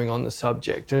was doing on the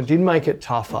subject. And it did make it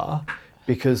tougher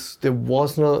because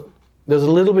there's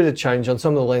a little bit of change on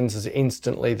some of the lenses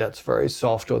instantly that's very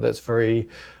soft or that's very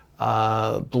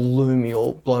bloomy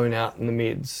or blown out in the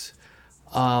mids.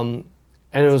 And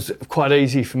it was quite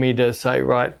easy for me to say,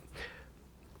 right,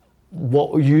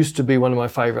 what used to be one of my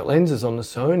favourite lenses on the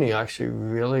Sony, actually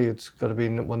really it's got to be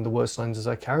one of the worst lenses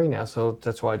I carry now, so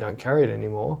that's why I don't carry it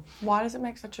anymore. Why does it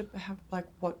make such a, like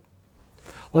what?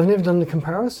 Well, I've never done the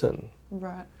comparison.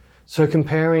 Right. So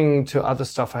comparing to other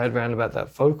stuff I had around about that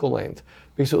focal length,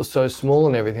 because it was so small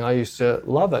and everything, I used to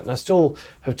love it. And I still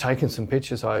have taken some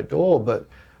pictures I adore, but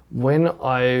when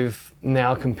I've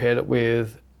now compared it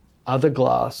with other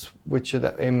glass, which are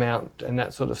that amount and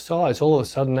that sort of size, all of a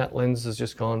sudden that lens has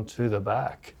just gone to the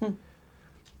back. And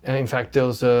in fact, there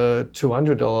was a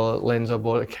 $200 lens I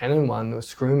bought, a Canon one, a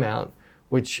screw mount,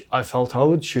 which I felt I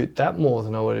would shoot that more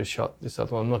than I would have shot this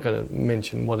other one. I'm not going to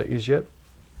mention what it is yet.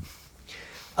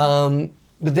 But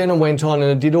then I went on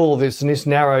and I did all of this, and this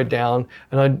narrowed down,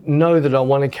 and I know that I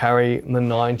want to carry the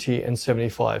 90 and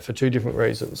 75 for 2 different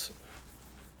reasons.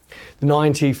 The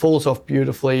 90 falls off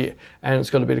beautifully, and it's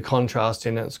got a bit of contrast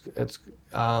in it,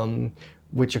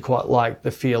 which I quite like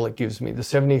the feel it gives me. The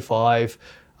 75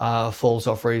 falls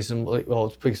off reasonably, well,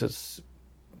 it's because it's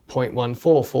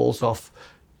 0.14, falls off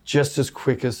just as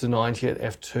quick as the 90 at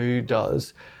f2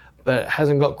 does, but it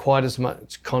hasn't got quite as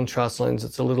much contrast lens.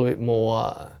 It's a little bit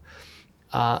more,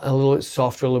 a little bit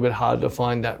softer, a little bit harder to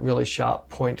find that really sharp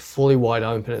point. Fully wide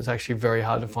open, it's actually very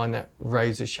hard to find that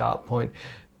razor sharp point,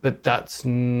 but that's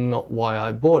not why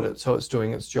I bought it, so it's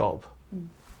doing its job.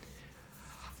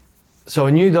 So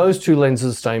I knew those 2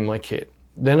 lenses stay in my kit.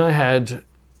 Then I had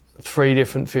 3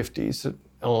 different 50s,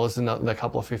 or there's a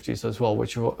couple of 50s as well,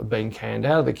 which have been canned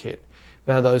out of the kit.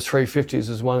 Now those 3 50s,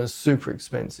 is one is super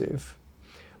expensive,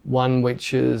 one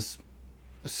which is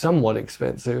somewhat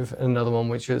expensive, and another one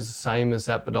which is the same as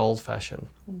that but old-fashioned.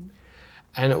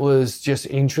 And it was just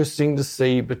interesting to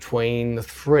see between the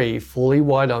 3 fully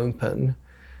wide open,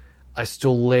 I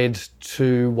still led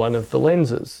to one of the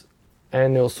lenses.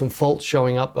 And there was some faults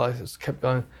showing up, but I just kept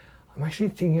going, I'm actually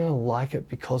thinking I like it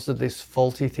because of this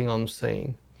faulty thing I'm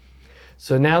seeing.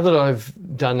 So now that I've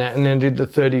done that, and then did the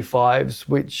 35s,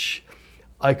 which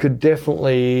I could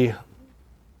definitely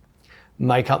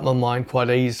make up my mind quite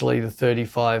easily, the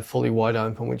 35 fully wide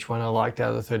open, which one I liked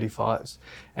out of the 35s.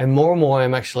 And more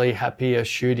I'm actually happier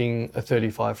shooting a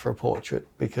 35 for a portrait,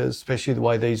 because especially the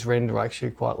way these render, I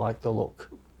actually quite like the look.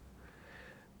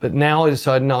 But now I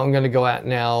decided, no, I'm going to go out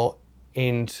now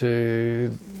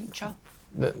into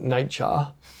nature.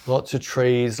 Lots of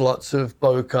trees, lots of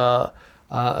bokeh,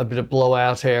 a bit of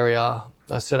blowout area.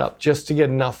 I set up just to get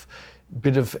enough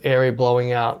bit of area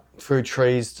blowing out through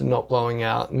trees to not blowing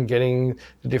out, and getting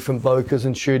the different bokehs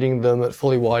and shooting them at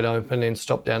fully wide open, and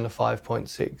stop down to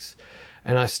 5.6.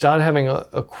 And I started having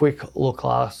a quick look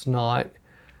last night,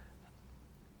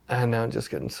 and now I'm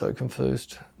just getting so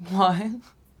confused. Why?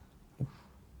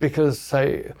 Because,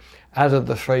 say, out of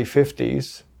the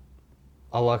 350s,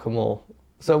 I like them all.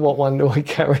 So what one do I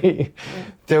carry?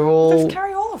 They're all... Just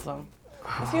carry all of them.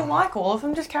 If you like all of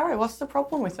them, just carry. What's the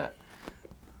problem with it?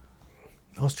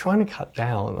 I was trying to cut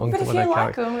down on But what if I you carry.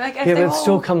 like them, like, Yeah, but it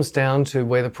still comes down to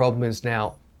where the problem is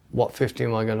now. What 50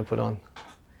 am I going to put on?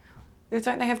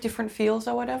 Don't they have different feels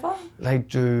or whatever? They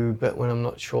do, but when I'm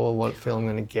not sure what feel I'm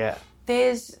going to get.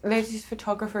 There's this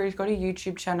photographer who's got a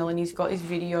YouTube channel, and he's got his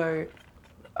video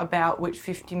about which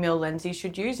 50mm lens he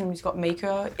should use, and he's got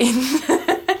Mika in.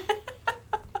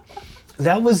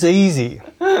 That was easy.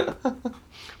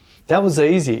 That was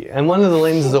easy. And one of the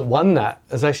lenses that won that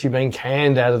has actually been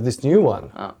canned out of this new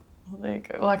one. Oh, well, there you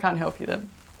go. Well, I can't help you then.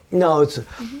 No, it's...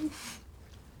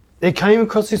 It came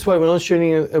across this way when I was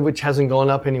shooting it, which hasn't gone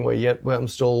up anywhere yet, where I'm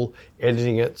still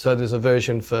editing it. So there's a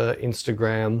version for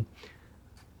Instagram.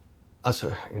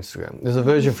 Instagram. There's a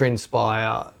version for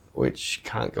Inspire, which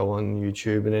can't go on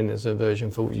YouTube, and then there's a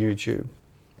version for YouTube.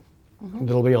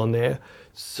 That'll be on there.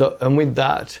 So, and with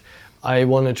that, I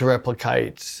wanted to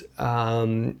replicate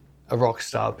a rock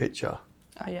star picture.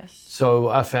 Oh, yes. So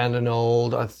I found an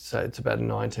old, I'd say it's about a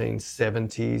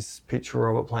 1970s picture of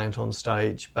Robert Plant on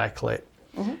stage, backlit,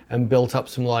 and built up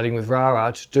some lighting with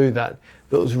Rara to do that.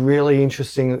 But it was really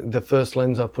interesting. The first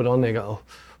lens I put on there,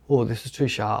 oh, this is too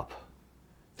sharp.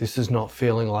 This is not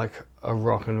feeling like a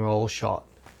rock and roll shot.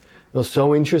 It was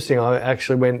so interesting. I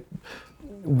actually went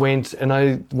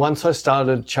and once I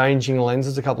started changing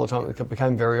lenses a couple of times, it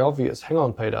became very obvious. Hang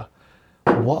on, Peter.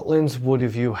 What lens would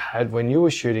have you had when you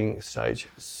were shooting stage?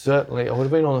 Certainly, I would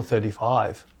have been on a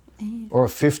 35 or a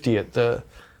 50 at the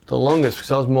longest,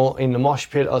 because I was more in the mosh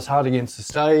pit. I was hard against the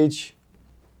stage.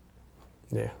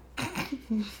 Yeah.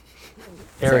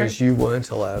 Areas you weren't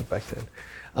allowed back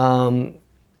then.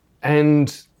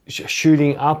 And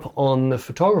shooting up on the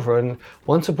photographer, and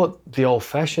once I put the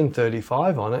old-fashioned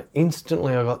 35 on it,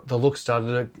 instantly I got the look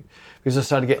because I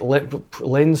started to get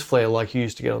lens flare like you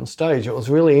used to get on stage. It was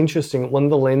really interesting. One of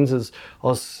the lenses I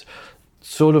was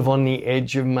sort of on the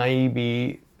edge of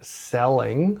maybe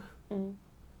selling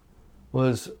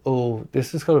was,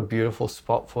 this has got a beautiful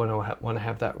spot for when I want to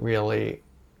have that really...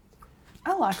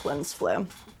 I like lens flare.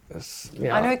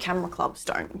 Yeah. I know camera clubs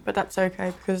don't, but that's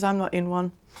okay because I'm not in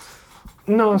one.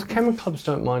 No, camera clubs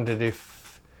don't mind it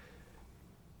if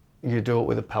you do it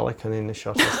with a pelican in the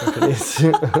shot, I think it is.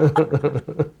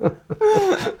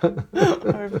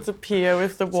 Or if it's a pier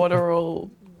with the water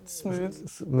all smooth.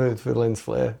 Smooth with lens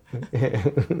flare. Yeah.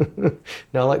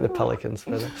 No, I like the pelicans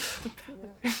better.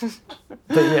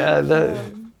 But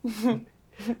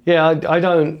yeah, I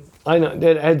know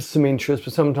that adds some interest,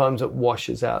 but sometimes it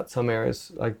washes out some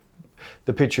areas. Like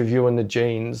the picture of you in the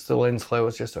jeans, the lens flare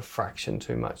was just a fraction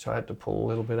too much. I had to pull a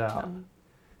little bit out.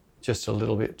 Just a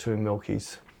little bit too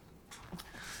milkies.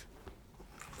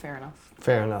 Fair enough.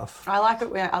 Fair enough. I like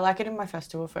it. I like it in my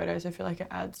festival photos. I feel like it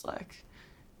adds like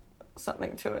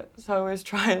something to it. So I always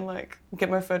try and like get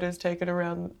my photos taken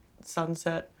around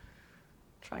sunset.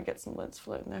 Try and get some lens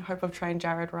flare in there. Hope I've trained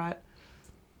Jared right.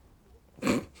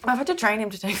 I've had to train him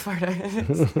to take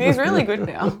photos. He's really good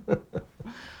now.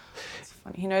 It's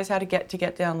funny. He knows how to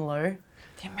get down low.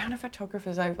 The amount of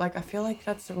photographers I feel like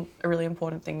that's a really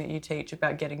important thing that you teach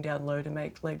about getting down low to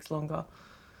make legs longer.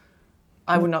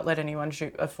 I would not let anyone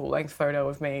shoot a full-length photo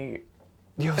of me.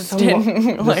 There's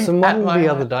some model the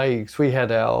other day, because we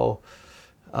had our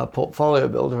portfolio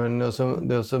builder, and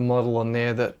there was a model on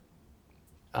there that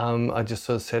I just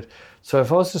sort of said, so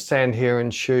if I was to stand here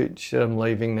and shoot, I'm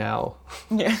leaving now.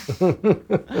 Yeah.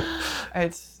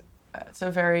 It's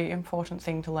a very important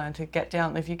thing to learn, to get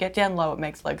down. If you get down low, it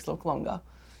makes legs look longer.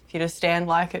 If you just stand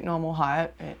like at normal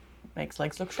height, it makes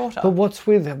legs look shorter. But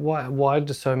why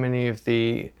do so many of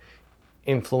the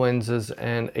influencers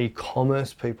and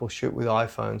e-commerce people shoot with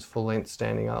iPhones full length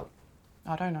standing up?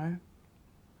 I don't know.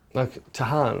 Like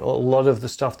Tahan, a lot of the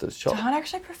stuff that's shot. Tahan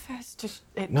actually prefers to...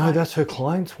 No, that's her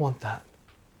clients want that.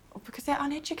 Because they're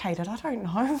uneducated, I don't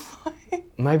know.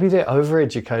 Maybe they're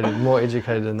overeducated, more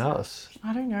educated than us.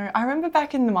 I don't know. I remember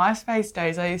back in the MySpace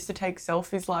days, I used to take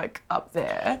selfies like up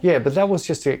there. Yeah, but that was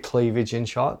just to get cleavage in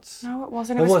shots. No, it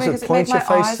wasn't. It wasn't. Point your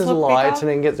face to the light and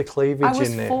then get the cleavage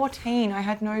in there. I was 14. I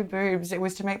had no boobs. It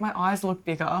was to make my eyes look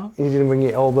bigger. You didn't bring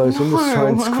your elbows in to try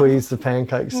and squeeze the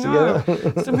pancakes together?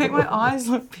 It's to make my eyes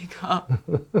look bigger.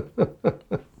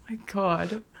 My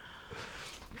God.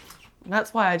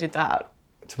 That's why I did that.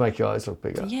 To make your eyes look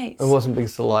bigger? Yes. It wasn't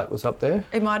because the light was up there?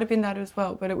 It might have been that as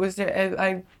well, but it was...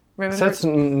 I remember... So that's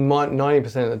 90%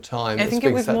 of the time. I think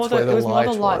it was more the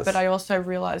light, but I also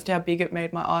realised how big it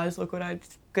made my eyes look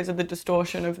because of the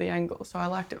distortion of the angle. So I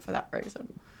liked it for that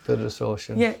reason. The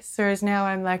distortion. Yes, whereas now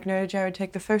I'm like, no, Jared,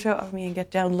 take the photo of me and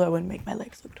get down low and make my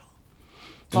legs look tall.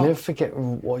 I'll never forget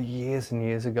years and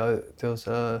years ago, there was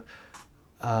a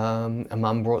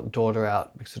mum brought the daughter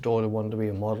out because the daughter wanted to be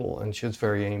a model, and she was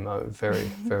very emo, very,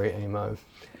 very emo.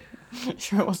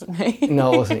 Sure it wasn't me.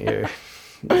 No, it wasn't you.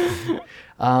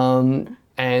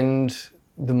 And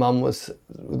the mum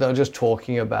they were just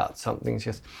talking about something.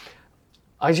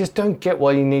 I just don't get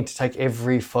why you need to take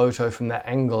every photo from that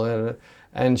angle.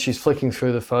 And she's flicking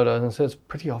through the photos and says, it's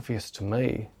pretty obvious to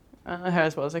me.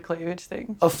 Hers was a cleavage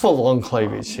thing. A full-on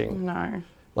cleavage thing. No.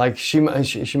 Like she might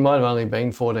have only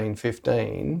been 14,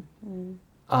 15.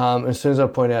 As soon as I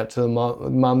point out to the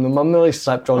mum nearly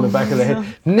slapped her on the back of the head.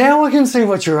 Now I can see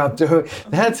what you're up to.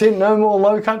 That's it. No more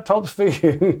low-cut tops for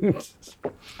you.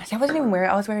 I wasn't even wearing.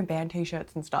 I was wearing band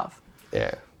t-shirts and stuff.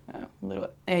 Yeah. Little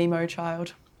emo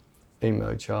child.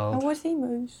 Emo child. I was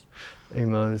emos.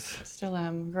 Emos. Still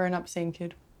am. Grown-up scene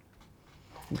kid.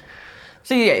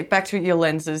 So yeah, back to your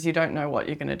lenses. You don't know what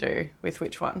you're going to do with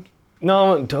which one.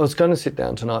 No, I was going to sit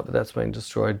down tonight, but that's been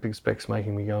destroyed. Big Spec's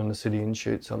making me go in the city and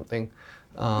shoot something.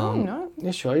 Oh, no.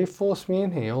 Yeah, sure. You forced me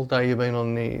in here. All day you've been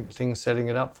on the thing setting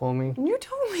it up for me. You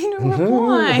told me to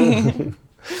reply.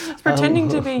 I was pretending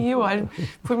to be you. I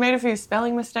made a few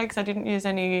spelling mistakes. I didn't use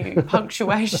any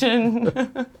punctuation.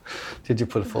 Did you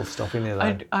put a full stop in there,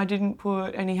 though? I didn't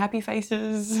put any happy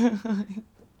faces.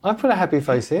 I put a happy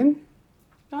face in.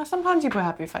 No, sometimes you put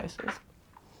happy faces.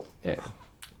 Yeah.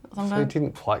 Sometimes. So you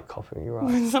didn't quite copy me,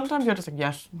 right? Sometimes you're just like,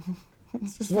 yes.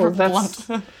 It's just Well,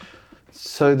 blunt.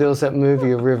 So there was that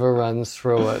movie, A River Runs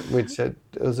Through It, which it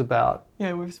was about...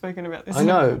 Yeah, we've spoken about this. I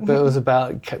know, but it was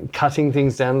about cutting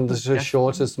things down to the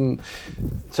shortest.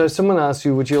 So someone asked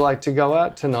you, would you like to go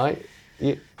out tonight?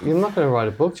 You're not going to write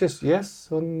a book, just yes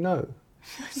or no.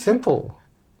 Simple.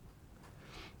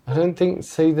 I don't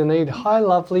see the need. Hi,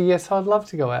 lovely. Yes, I'd love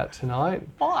to go out tonight.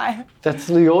 Why? That's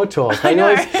your talk. I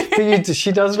know. But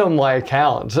she does it on my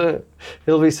account.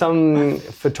 There'll be some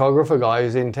photographer guy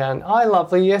who's in town. Hi,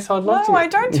 lovely. Yes, I'd love to. No, I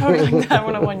don't talk like that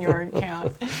when I'm on your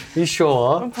account. You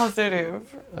sure? I'm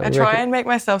positive. I try and make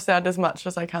myself sound as much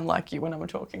as I can like you when I'm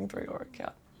talking through your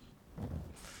account.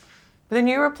 But then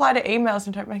you reply to emails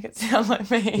and don't make it sound like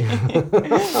me.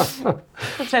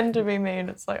 Pretend to be me and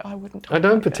it's like, I wouldn't talk I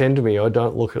don't like pretend to be. I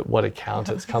don't look at what account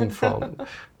it's come from.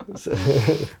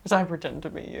 Because I pretend to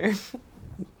be you.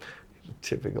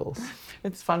 Typicals.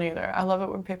 It's funny though. I love it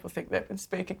when people think they've been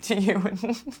speaking to you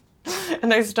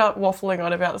and they start waffling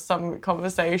on about some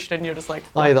conversation and you're just like...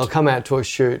 Oh, yeah, they'll come out to a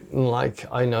shoot and like,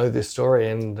 I know this story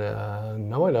and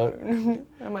no, I don't.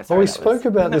 Sorry, we spoke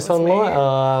about this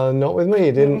online. Not with me,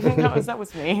 you didn't. That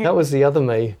was me. That was the other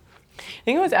me. I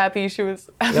think it was Abby.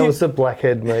 That was the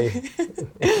blackhead me.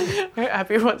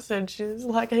 Abby once said, she was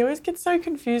like, I always get so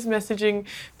confused messaging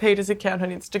Peter's account on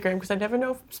Instagram because I never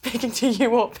know if I'm speaking to you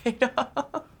or Peter.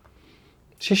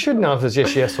 She should know if it's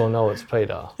just yes or no, it's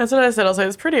Peter. That's what I said. I was like,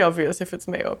 it's pretty obvious if it's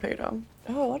me or Peter.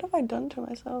 Oh, what have I done to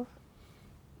myself?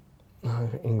 No,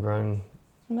 ingrown.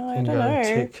 No, I don't know.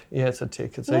 Tick. Yeah, it's a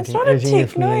tick. It's That's eating, not a eating you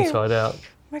tick, from no. the inside out. Oh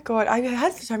my God, I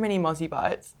had so many mozzie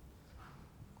bites.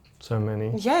 So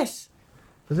many. Yes.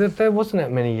 But there wasn't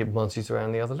that many mozzies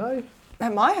around the other day.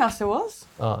 At my house there was.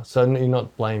 Oh, so you're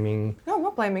not blaming... No, I'm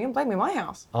not blaming him. I'm blaming my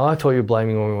house. Oh, I thought you were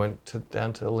blaming when we went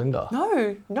down to Linda.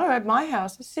 No, at my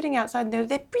house. I was sitting outside and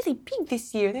they're really big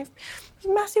this year. There's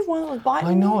a massive one that was biting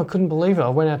I know, me. I couldn't believe it. I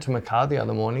went out to my car the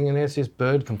other morning and there's this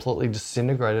bird completely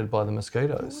disintegrated by the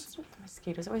mosquitoes. It's not the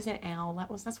mosquitoes. It was an owl.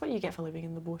 That's what you get for living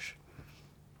in the bush.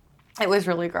 It was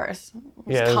really gross. It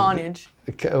was carnage.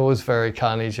 It was very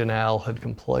carnage. An owl had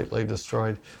completely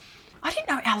destroyed. I didn't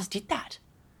know owls did that.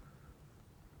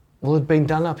 Well, it'd been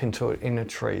done up in a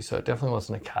tree, so it definitely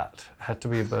wasn't a cat. It had to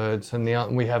be a bird.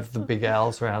 And we have the big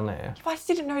owls around there. I just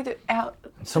didn't know that owls...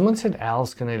 Someone said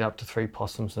owls can eat up to 3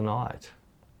 possums a night.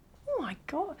 Oh my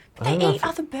God. But I don't they know eat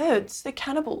other birds. They're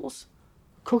cannibals.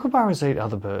 Kookaburras eat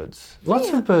other birds. Lots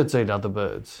of birds eat other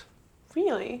birds.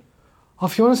 Really? Oh,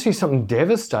 if you want to see something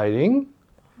devastating...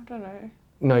 I don't know.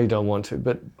 No, you don't want to,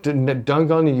 but don't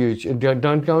go into YouTube,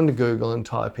 don't go into Google and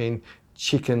type in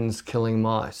chickens killing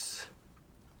mice.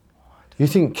 You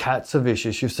think cats are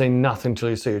vicious, you've seen nothing till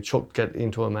you see a chook get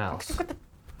into a mouse. They've got the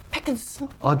peckers.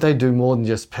 Oh, they do more than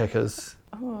just peckers.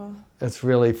 Oh. It's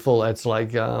really full, it's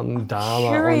like Dharma on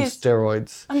curious.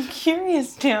 steroids. I'm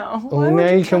curious now. Well, now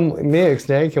you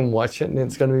can watch it and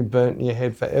it's going to be burnt in your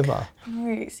head forever.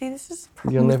 No, see, this is the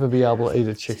problem. You'll never be able to eat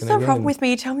a chicken This is the again. problem with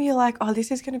me. You tell me you're like, oh,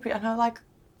 this is going to be, and I'm like,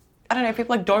 I don't know,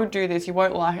 people like, don't do this, you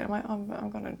won't like it. I'm like,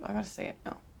 I got to see it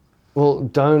now. Well,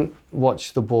 don't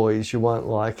watch The Boys, you won't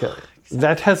like it.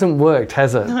 That hasn't worked,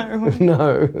 has it? No.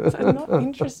 No. I'm not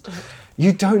interested.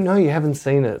 You don't know, you haven't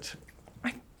seen it.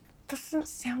 It doesn't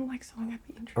sound like something I'd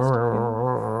be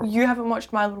interested in. You haven't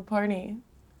watched My Little Pony.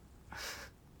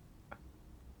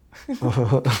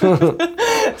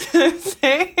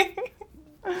 See?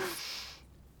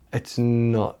 It's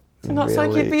not Not really.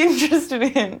 something you'd be interested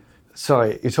in.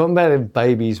 Sorry, you're talking about a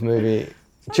baby's movie.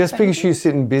 Just because you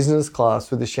sit in business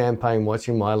class with the champagne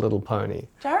watching My Little Pony.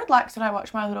 Jared likes that I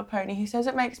watch My Little Pony. He says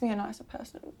it makes me a nicer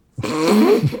person.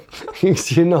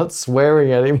 You're not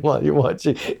swearing at him while you're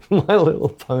watching My Little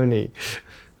Pony.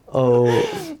 Oh,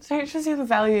 So it shows you the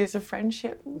values of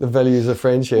friendship. the values of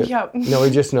friendship. Yep. No,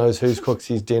 he just knows who cooks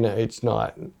his dinner each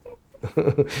night.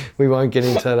 we won't get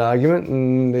into that argument,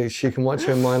 and she can watch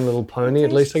her My Little Pony.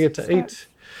 At least I get to eat.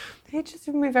 He just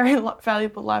given me very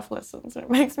valuable life lessons, and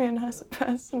it makes me a nicer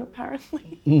person,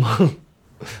 apparently.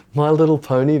 My Little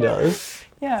Pony does.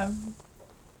 Yeah.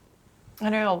 I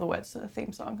know all the words to the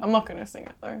theme song. I'm not going to sing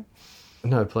it, though.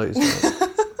 No, please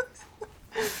don't.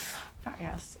 But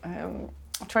yes.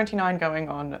 29 going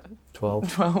on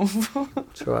 12. 12.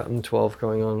 That's right, I'm 12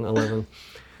 going on 11.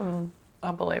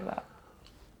 I believe that.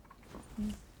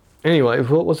 Anyway,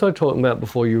 what was I talking about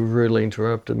before you rudely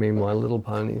interrupted me, My Little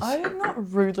Ponies? I did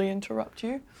not rudely interrupt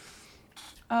you.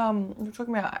 We're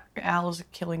talking about owls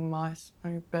killing mice,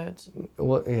 birds.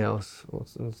 What else?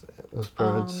 What's those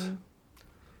birds?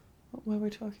 What were we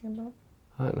talking about?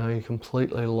 I don't know, you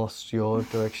completely lost your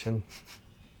direction.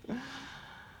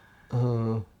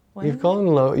 You've gone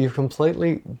low, you've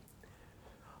completely...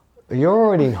 You're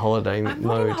already in holiday I'm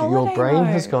mode. not in Your holiday brain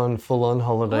has mode. gone full-on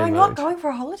holiday I'm mode. not going for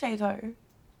a holiday, though.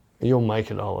 You'll make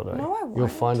it a holiday. No, I You'll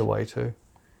won't. find a way to.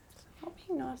 Not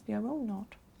being nasty, I will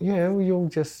not. Yeah, well, you'll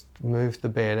just move the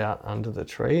bed out under the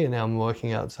tree, and now I'm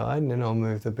working outside, and then I'll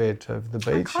move the bed to the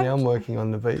beach. Now I'm working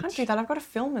on the beach. I can't do that, I've got to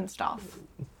film and stuff.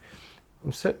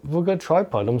 We've got a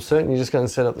tripod. I'm certain you're just going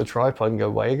to set up the tripod and go,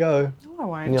 away you go. No, I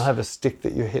won't. And you'll have a stick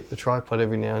that you hit the tripod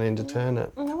every now and then to turn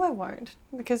it. No, I won't.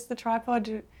 Because the tripod,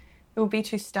 it will be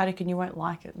too static and you won't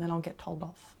like it, and then I'll get told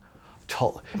off.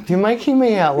 You're making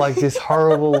me out like this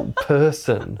horrible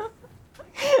person.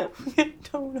 Get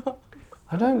told off.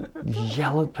 I don't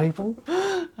yell at people.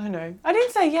 I know. I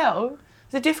didn't say yell.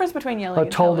 There's a difference between yelling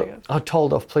and telling. I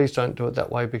told off, please don't do it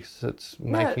that way because it's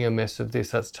making a mess of this.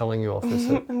 That's telling you off, is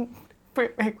it?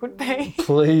 It could be.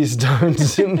 Please don't.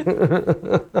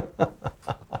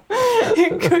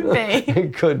 It could be.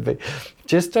 It could be.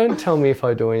 Just don't tell me if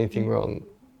I do anything wrong.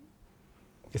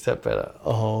 Is that better?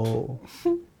 Oh.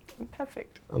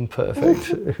 Perfect. I'm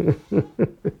perfect.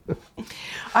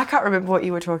 I can't remember what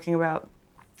you were talking about.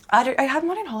 I'm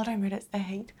not in holiday mood, it's the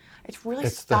heat. It's really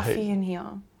stuffy in here.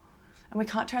 And we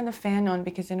can't turn the fan on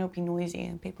because then it'll be noisy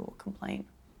and people will complain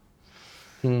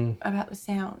about the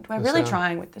sound. We're really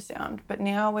trying with the sound, but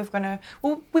now we've got to...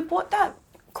 Well, we bought that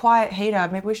quiet heater.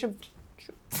 Maybe we should...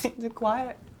 The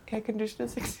quiet air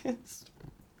conditioners exist.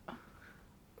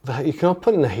 You cannot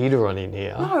put a heater on in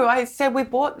here. No, I said we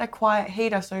bought the quiet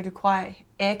heater, so do quiet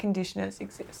air conditioners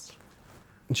exist?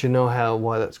 Do you know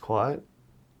why that's quiet?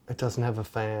 It doesn't have a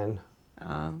fan.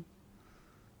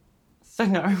 So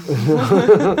no.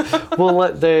 Well,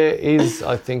 what there is,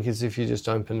 I think, is if you just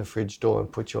open the fridge door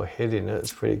and put your head in it,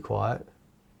 it's pretty quiet.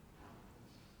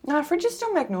 No, fridges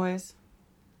still make noise.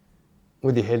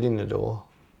 With your head in the door.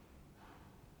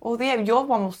 Well, yeah, your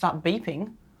one will start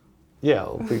beeping. Yeah,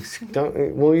 you Yells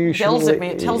shouldn't at me,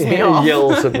 it tells me off.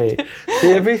 Yells at me.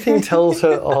 See, everything tells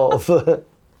her off.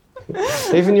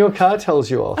 Even your car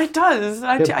tells you off. It does.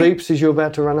 It beeps as you're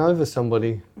about to run over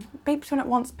somebody. Beeps when it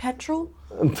wants petrol.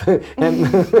 And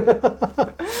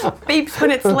Beeps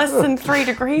when it's less than 3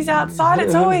 degrees outside.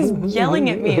 It's always yelling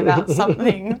at me about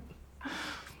something. I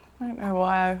don't know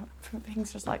why.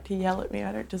 Things just like to yell at me.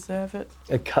 I don't deserve it.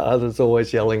 a car that's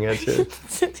always yelling at you.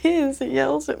 It is. It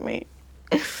yells at me.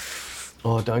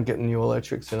 Oh, don't get new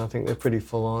electrics in. I think they're pretty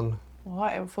full on.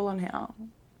 What? Full on how?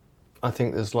 I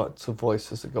think there's lots of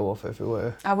voices that go off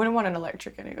everywhere. I wouldn't want an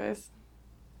electric anyways.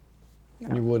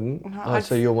 No. You wouldn't? No,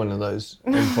 So you're one of those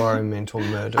environmental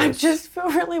murderers. I just feel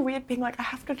really weird being like, I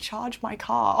have to charge my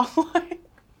car. I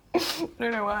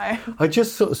don't know why. I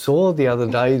just saw the other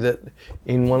day that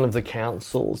in one of the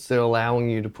councils, they're allowing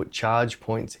you to put charge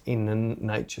points in the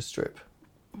nature strip.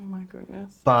 Oh my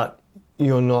goodness. But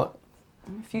you're not...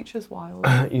 The future's wild.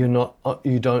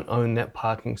 You don't own that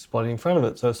parking spot in front of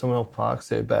it. So if someone else parks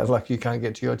there, bad luck, you can't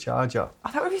get to your charger.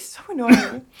 Oh, that would be so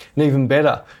annoying. And even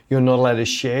better, you're not allowed to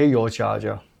share your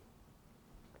charger.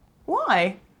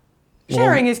 Why?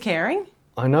 Sharing is caring.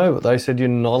 I know, but they said you're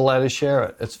not allowed to share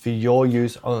it. It's for your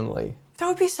use only. That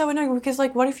would be so annoying because,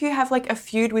 like, what if you have, like, a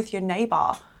feud with your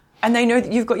neighbour and they know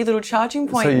that you've got your little charging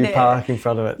point So you there? park in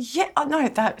front of it. Yeah, no,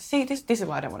 this is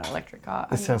why I don't want an electric car.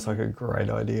 This sounds like a great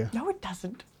idea. No, it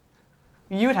doesn't.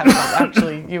 You would have fun,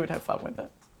 actually. You would have fun with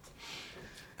it.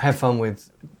 Have fun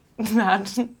with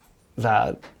That.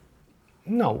 that.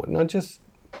 No, not just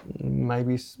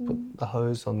maybe put the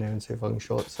hose on there and see if I can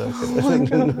short circuit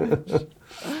it.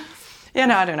 Yeah,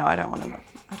 no, I don't know. I don't want to.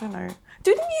 I don't know.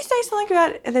 Didn't you say something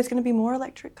about there's going to be more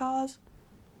electric cars?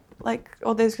 Like,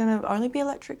 or there's going to only be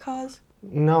electric cars?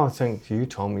 No, I think you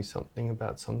told me something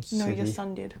about some city. No, your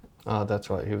son did. Oh, that's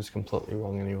right. He was completely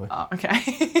wrong anyway. Oh, okay.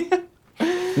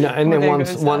 No, and Well, then there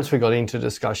goes once we got into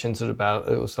discussions about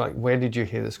it, it was like, where did you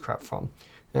hear this crap from?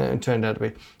 And it turned out to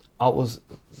be,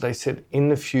 They said in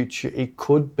the future it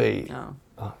could be.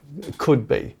 Oh. It could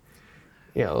be.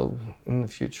 Yeah, well, in the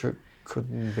future it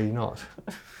couldn't be not.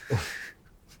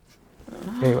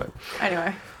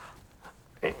 Anyway.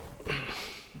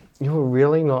 You're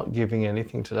really not giving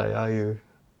anything today, are you?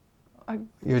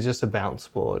 You're just a bounce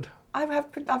board. I've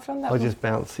done that. I just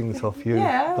bounce things off you.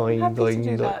 Yeah, I'm happy to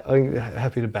do that. I'm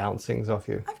happy to bounce things off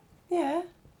you. Yeah.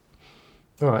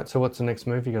 All right, so what's the next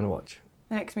movie you're going to watch?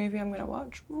 The next movie I'm going to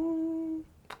watch?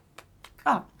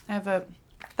 I have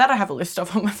a list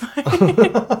of on my phone.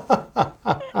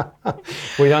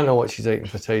 We don't know what she's eating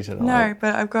for tea tonight. No,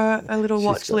 but I've got a little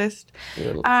watch list.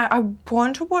 I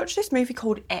want to watch this movie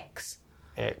called X.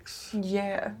 X.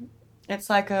 Yeah. It's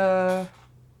like a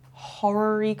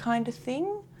horror-y kind of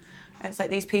thing. It's like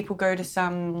these people go to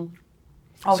some...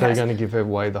 So you're going to give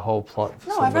away the whole plot for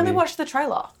somebody? I've only watched the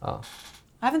trailer. Oh.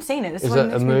 I haven't seen it. Is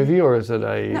it a movie or is it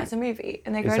a... No, it's a movie.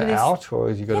 And they go is to it this... out or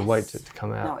have you got to wait for it to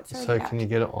come out? No, it's already So out. can you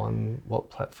get it on what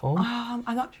platform?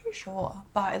 I'm not too sure,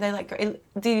 but they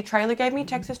the trailer gave me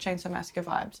Texas Chainsaw Massacre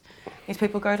vibes. These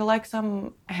people go to like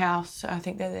some house. I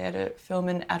think they're there to film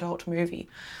an adult movie,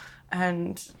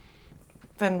 and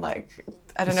then like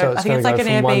I don't know. So it's I think it's like go an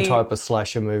from one Airbnb. type of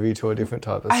slasher movie to a different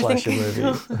type of I think- slasher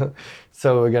movie.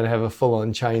 So we're going to have a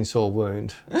full-on chainsaw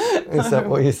wound. Is that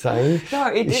what you're saying? No,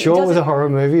 You sure it was a horror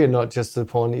movie and not just the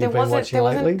porn that you've been watching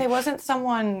lately? There wasn't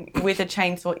someone with a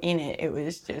chainsaw in it. It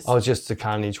was just. Oh, just the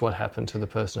carnage. What happened to the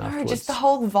person No, afterwards? just the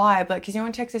whole vibe. Like, because you know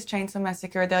in Texas Chainsaw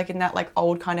Massacre, they're like in that like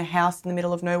old kind of house in the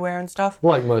middle of nowhere and stuff.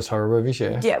 Like most horror movies,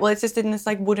 yeah. Yeah, well, it's just in this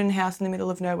like wooden house in the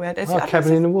middle of nowhere. It's, Oh,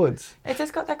 Cabin in the Woods. It's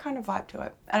just got that kind of vibe to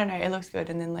it. I don't know. It looks good,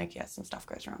 and then like some stuff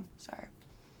goes wrong. So.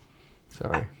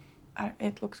 Sorry.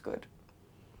 It looks good.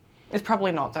 It's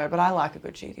probably not though, but I like a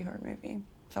good cheesy horror movie,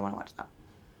 so I want to watch that.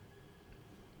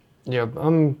 Yeah,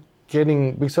 I'm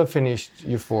getting, because I finished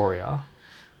Euphoria,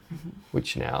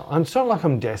 which now, it's not like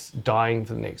I'm dying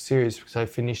for the next series because I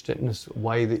finished it in this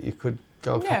way that you could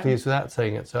go a couple of years without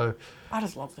seeing it. So, I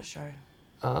just love the show.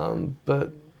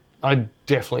 but I'm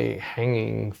definitely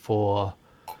hanging for,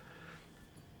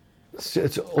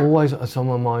 it's always, it's on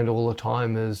my mind all the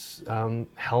time is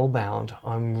Hellbound.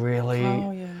 I'm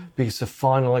really, because the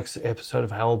final episode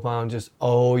of Hellbound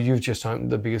you've just opened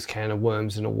the biggest can of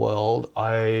worms in the world.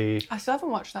 I still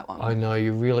haven't watched that one. I know,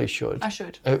 you really should. I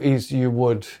should. You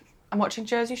would. I'm watching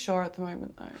Jersey Shore at the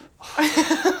moment though.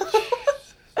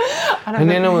 And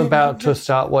then I'm about to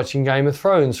start watching Game of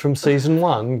Thrones from season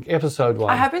 1, episode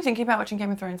 1. I have been thinking about watching Game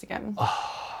of Thrones again.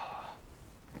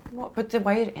 What? But the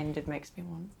way it ended makes me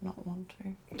not want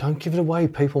to. Don't give it away.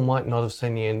 People might not have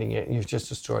seen the ending yet. You've just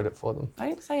destroyed it for them. I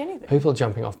didn't say anything. People are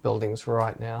jumping off buildings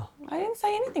right now. I didn't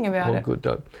say anything about it. Good,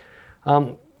 dope.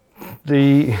 Oh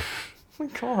my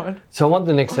God. So I want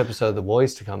the next episode of The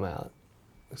Boys to come out.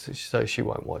 So she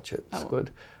won't watch it. It's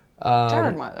good.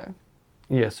 Jared might though.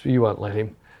 Yes, you won't let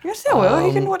him. Yes, I will.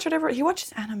 He can watch whatever. He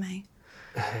watches anime.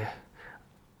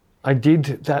 I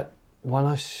did that one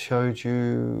I showed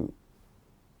you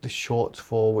the shorts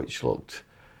for, which looked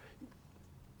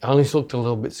a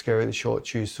little bit scary, the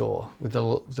shorts you saw, with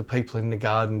the people in the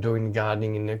garden doing the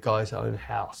gardening in the guy's own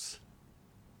house.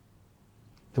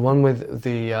 The one with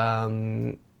the,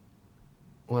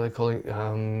 what are they calling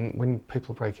it? When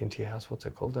people break into your house, what's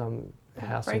it called?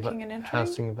 Breaking and entering?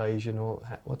 House invasion, or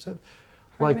what's it?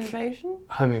 Home invasion?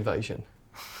 Home invasion.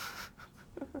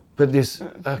 But this,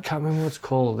 I can't remember what it's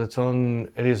called. It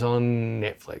is on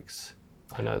Netflix.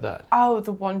 I know that. Oh,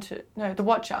 The Watcher.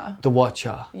 The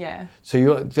Watcher. Yeah.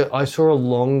 So I saw a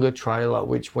longer trailer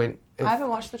which went... I haven't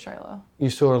watched the trailer.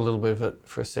 You saw a little bit of it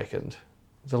for a second.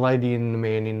 The lady and the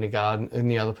man in the garden, in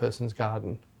the other person's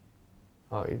garden.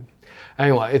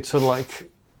 Anyway, it's sort of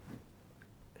like...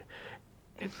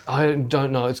 I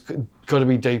don't know, it's got to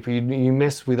be deeper. You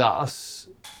mess with us,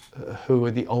 who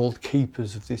are the old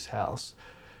keepers of this house.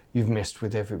 You've messed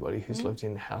with everybody who's lived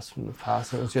in the house from the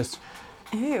past. And it was just...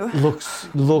 Ew.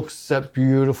 Looks that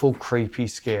beautiful, creepy,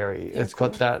 scary. Yeah, it's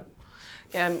got that...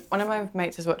 Yeah, one of my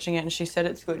mates is watching it and she said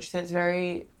it's good. She said it's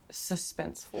very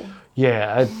suspenseful.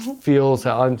 Yeah, it feels...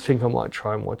 I think I might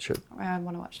try and watch it. I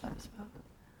want to watch that as well.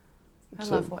 I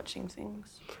love watching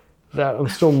things. I'm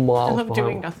still miles I love behind.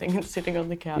 doing nothing and sitting on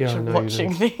the couch Yeah, I and know you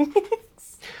watching do.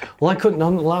 things. Well, I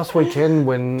couldn't... Last weekend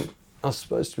when I was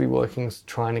supposed to be working,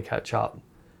 trying to catch up,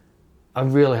 I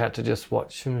really had to just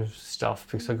watch some stuff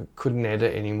because I couldn't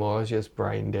edit anymore. I was just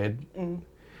brain dead.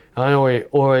 I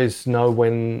always know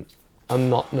when I'm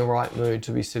not in the right mood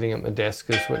to be sitting at my desk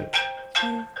is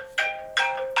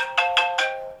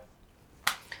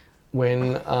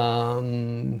when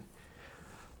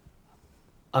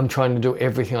I'm trying to do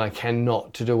everything I can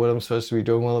not to do what I'm supposed to be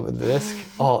doing while I'm at the desk.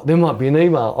 Oh, there might be an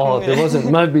email. Oh, there wasn't.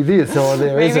 Maybe this. Oh,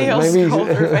 there Maybe isn't. you'll scroll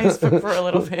through Facebook for a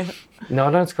little bit. No,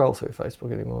 I don't scroll through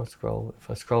Facebook anymore. If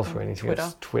I scroll through anything, Twitter.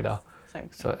 it's Twitter. Same.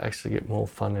 So I actually get more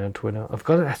fun out of Twitter.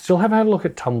 I still haven't had a look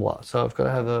at Tumblr, so I've got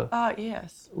to have a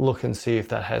Yes. look and see if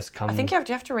that has come. I think you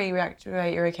have to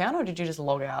reactivate your account, or did you just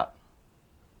log out?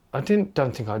 I don't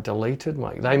think I deleted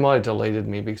my. They might have deleted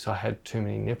me because I had too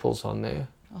many nipples on there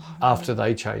after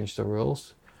they changed the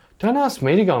rules. Don't ask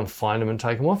me to go and find them and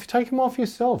take them off. You take them off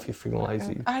yourself. You're freaking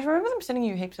lazy. I remember them sending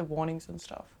you heaps of warnings and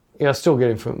stuff. Yeah, I still get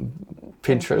them from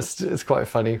Pinterest. It's quite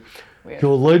funny. Weird.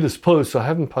 Your latest post. I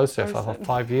haven't posted for Posted.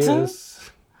 5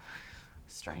 years.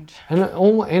 Strange. And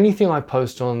anything I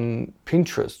post on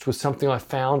Pinterest was something I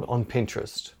found on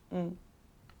Pinterest.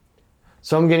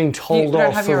 So I'm getting told You don't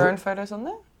off. have your own photos on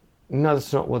there? No,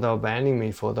 that's not what they were banning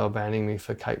me for. They were banning me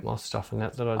for Kate Moss stuff and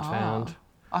that I'd found.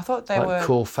 I thought they Like were.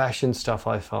 cool fashion stuff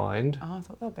I find. Oh, I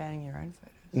thought they were banning your own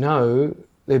photos. No,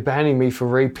 they're banning me for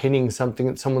repinning something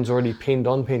that someone's already pinned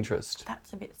on Pinterest.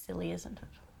 That's a bit silly, isn't it?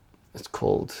 It's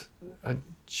called a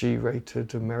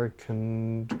G-rated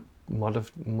American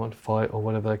modified or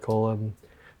whatever they call them.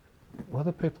 What are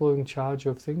the people who are in charge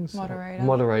of things? Moderator.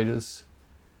 Moderators.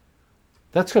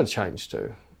 That's got to change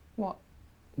too. What?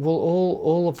 Well,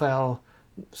 all of our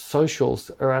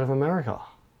socials are out of America.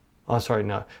 Oh, sorry,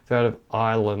 no. They're out of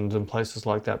Ireland and places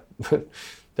like that. But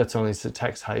that's only a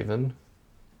tax haven.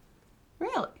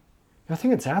 Really? I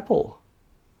think it's Apple.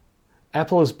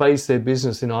 Apple has based their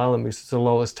business in Ireland because it's the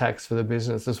lowest tax for the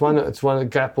business. It's one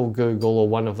Apple, Google, or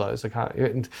one of those. I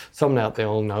can't. Someone out there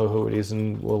will know who it is,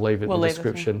 and we'll leave it in the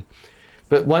description.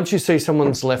 But once you see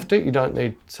someone's left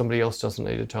it, somebody else doesn't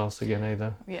need to tell us again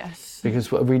either. Yes.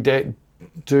 Because we do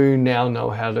now know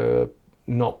how to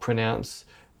not pronounce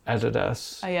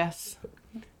Adidas. Yes.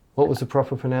 What was the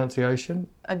proper pronunciation?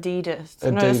 Adidas.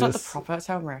 No, that's not the proper. That's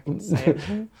how Americans say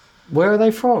it. Where are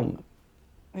they from?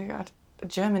 Oh God,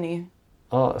 Germany.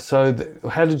 Oh, so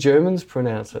how do Germans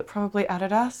pronounce it? Probably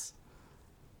Adidas.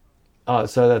 Oh,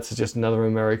 so that's just another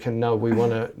American. No, we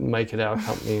want to make it our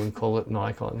company and call it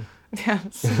Nikon.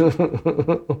 Yes.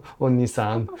 Or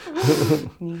Nissan.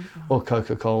 Or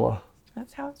Coca-Cola.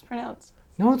 That's how it's pronounced.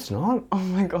 No, it's not. Oh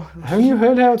my God. Haven't you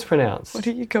heard how it's pronounced? What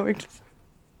are you going to say?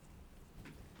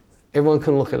 Everyone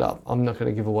can look it up. I'm not going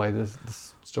to give away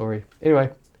this story. Anyway,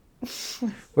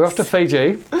 we're off to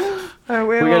Fiji.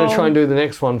 We're going to try and do the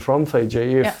next one from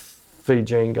Fiji if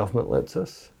Fijian government lets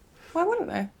us. Why wouldn't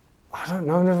they? I don't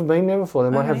know. I've never been there before. They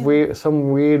might have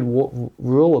some weird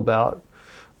rule about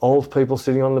old people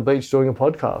sitting on the beach doing a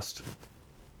podcast.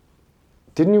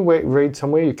 Didn't you read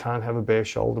somewhere you can't have a bare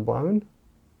shoulder bone?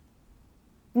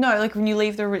 No, like when you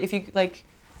leave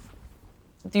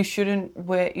you shouldn't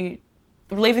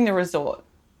leaving the resort.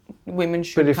 Women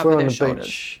should cover their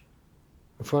shoulders.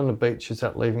 If we're on the beach, is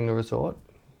that leaving the resort?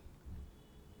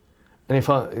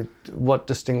 And what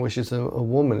distinguishes a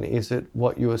woman? Is it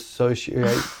what you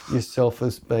associate yourself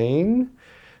as being?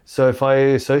 So if I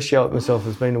associate myself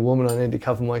as being a woman, I need to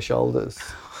cover my shoulders.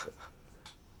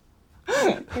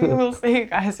 We'll see you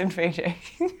guys in Fiji.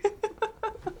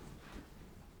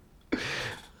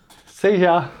 See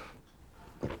ya.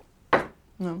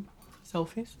 No.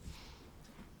 Selfies.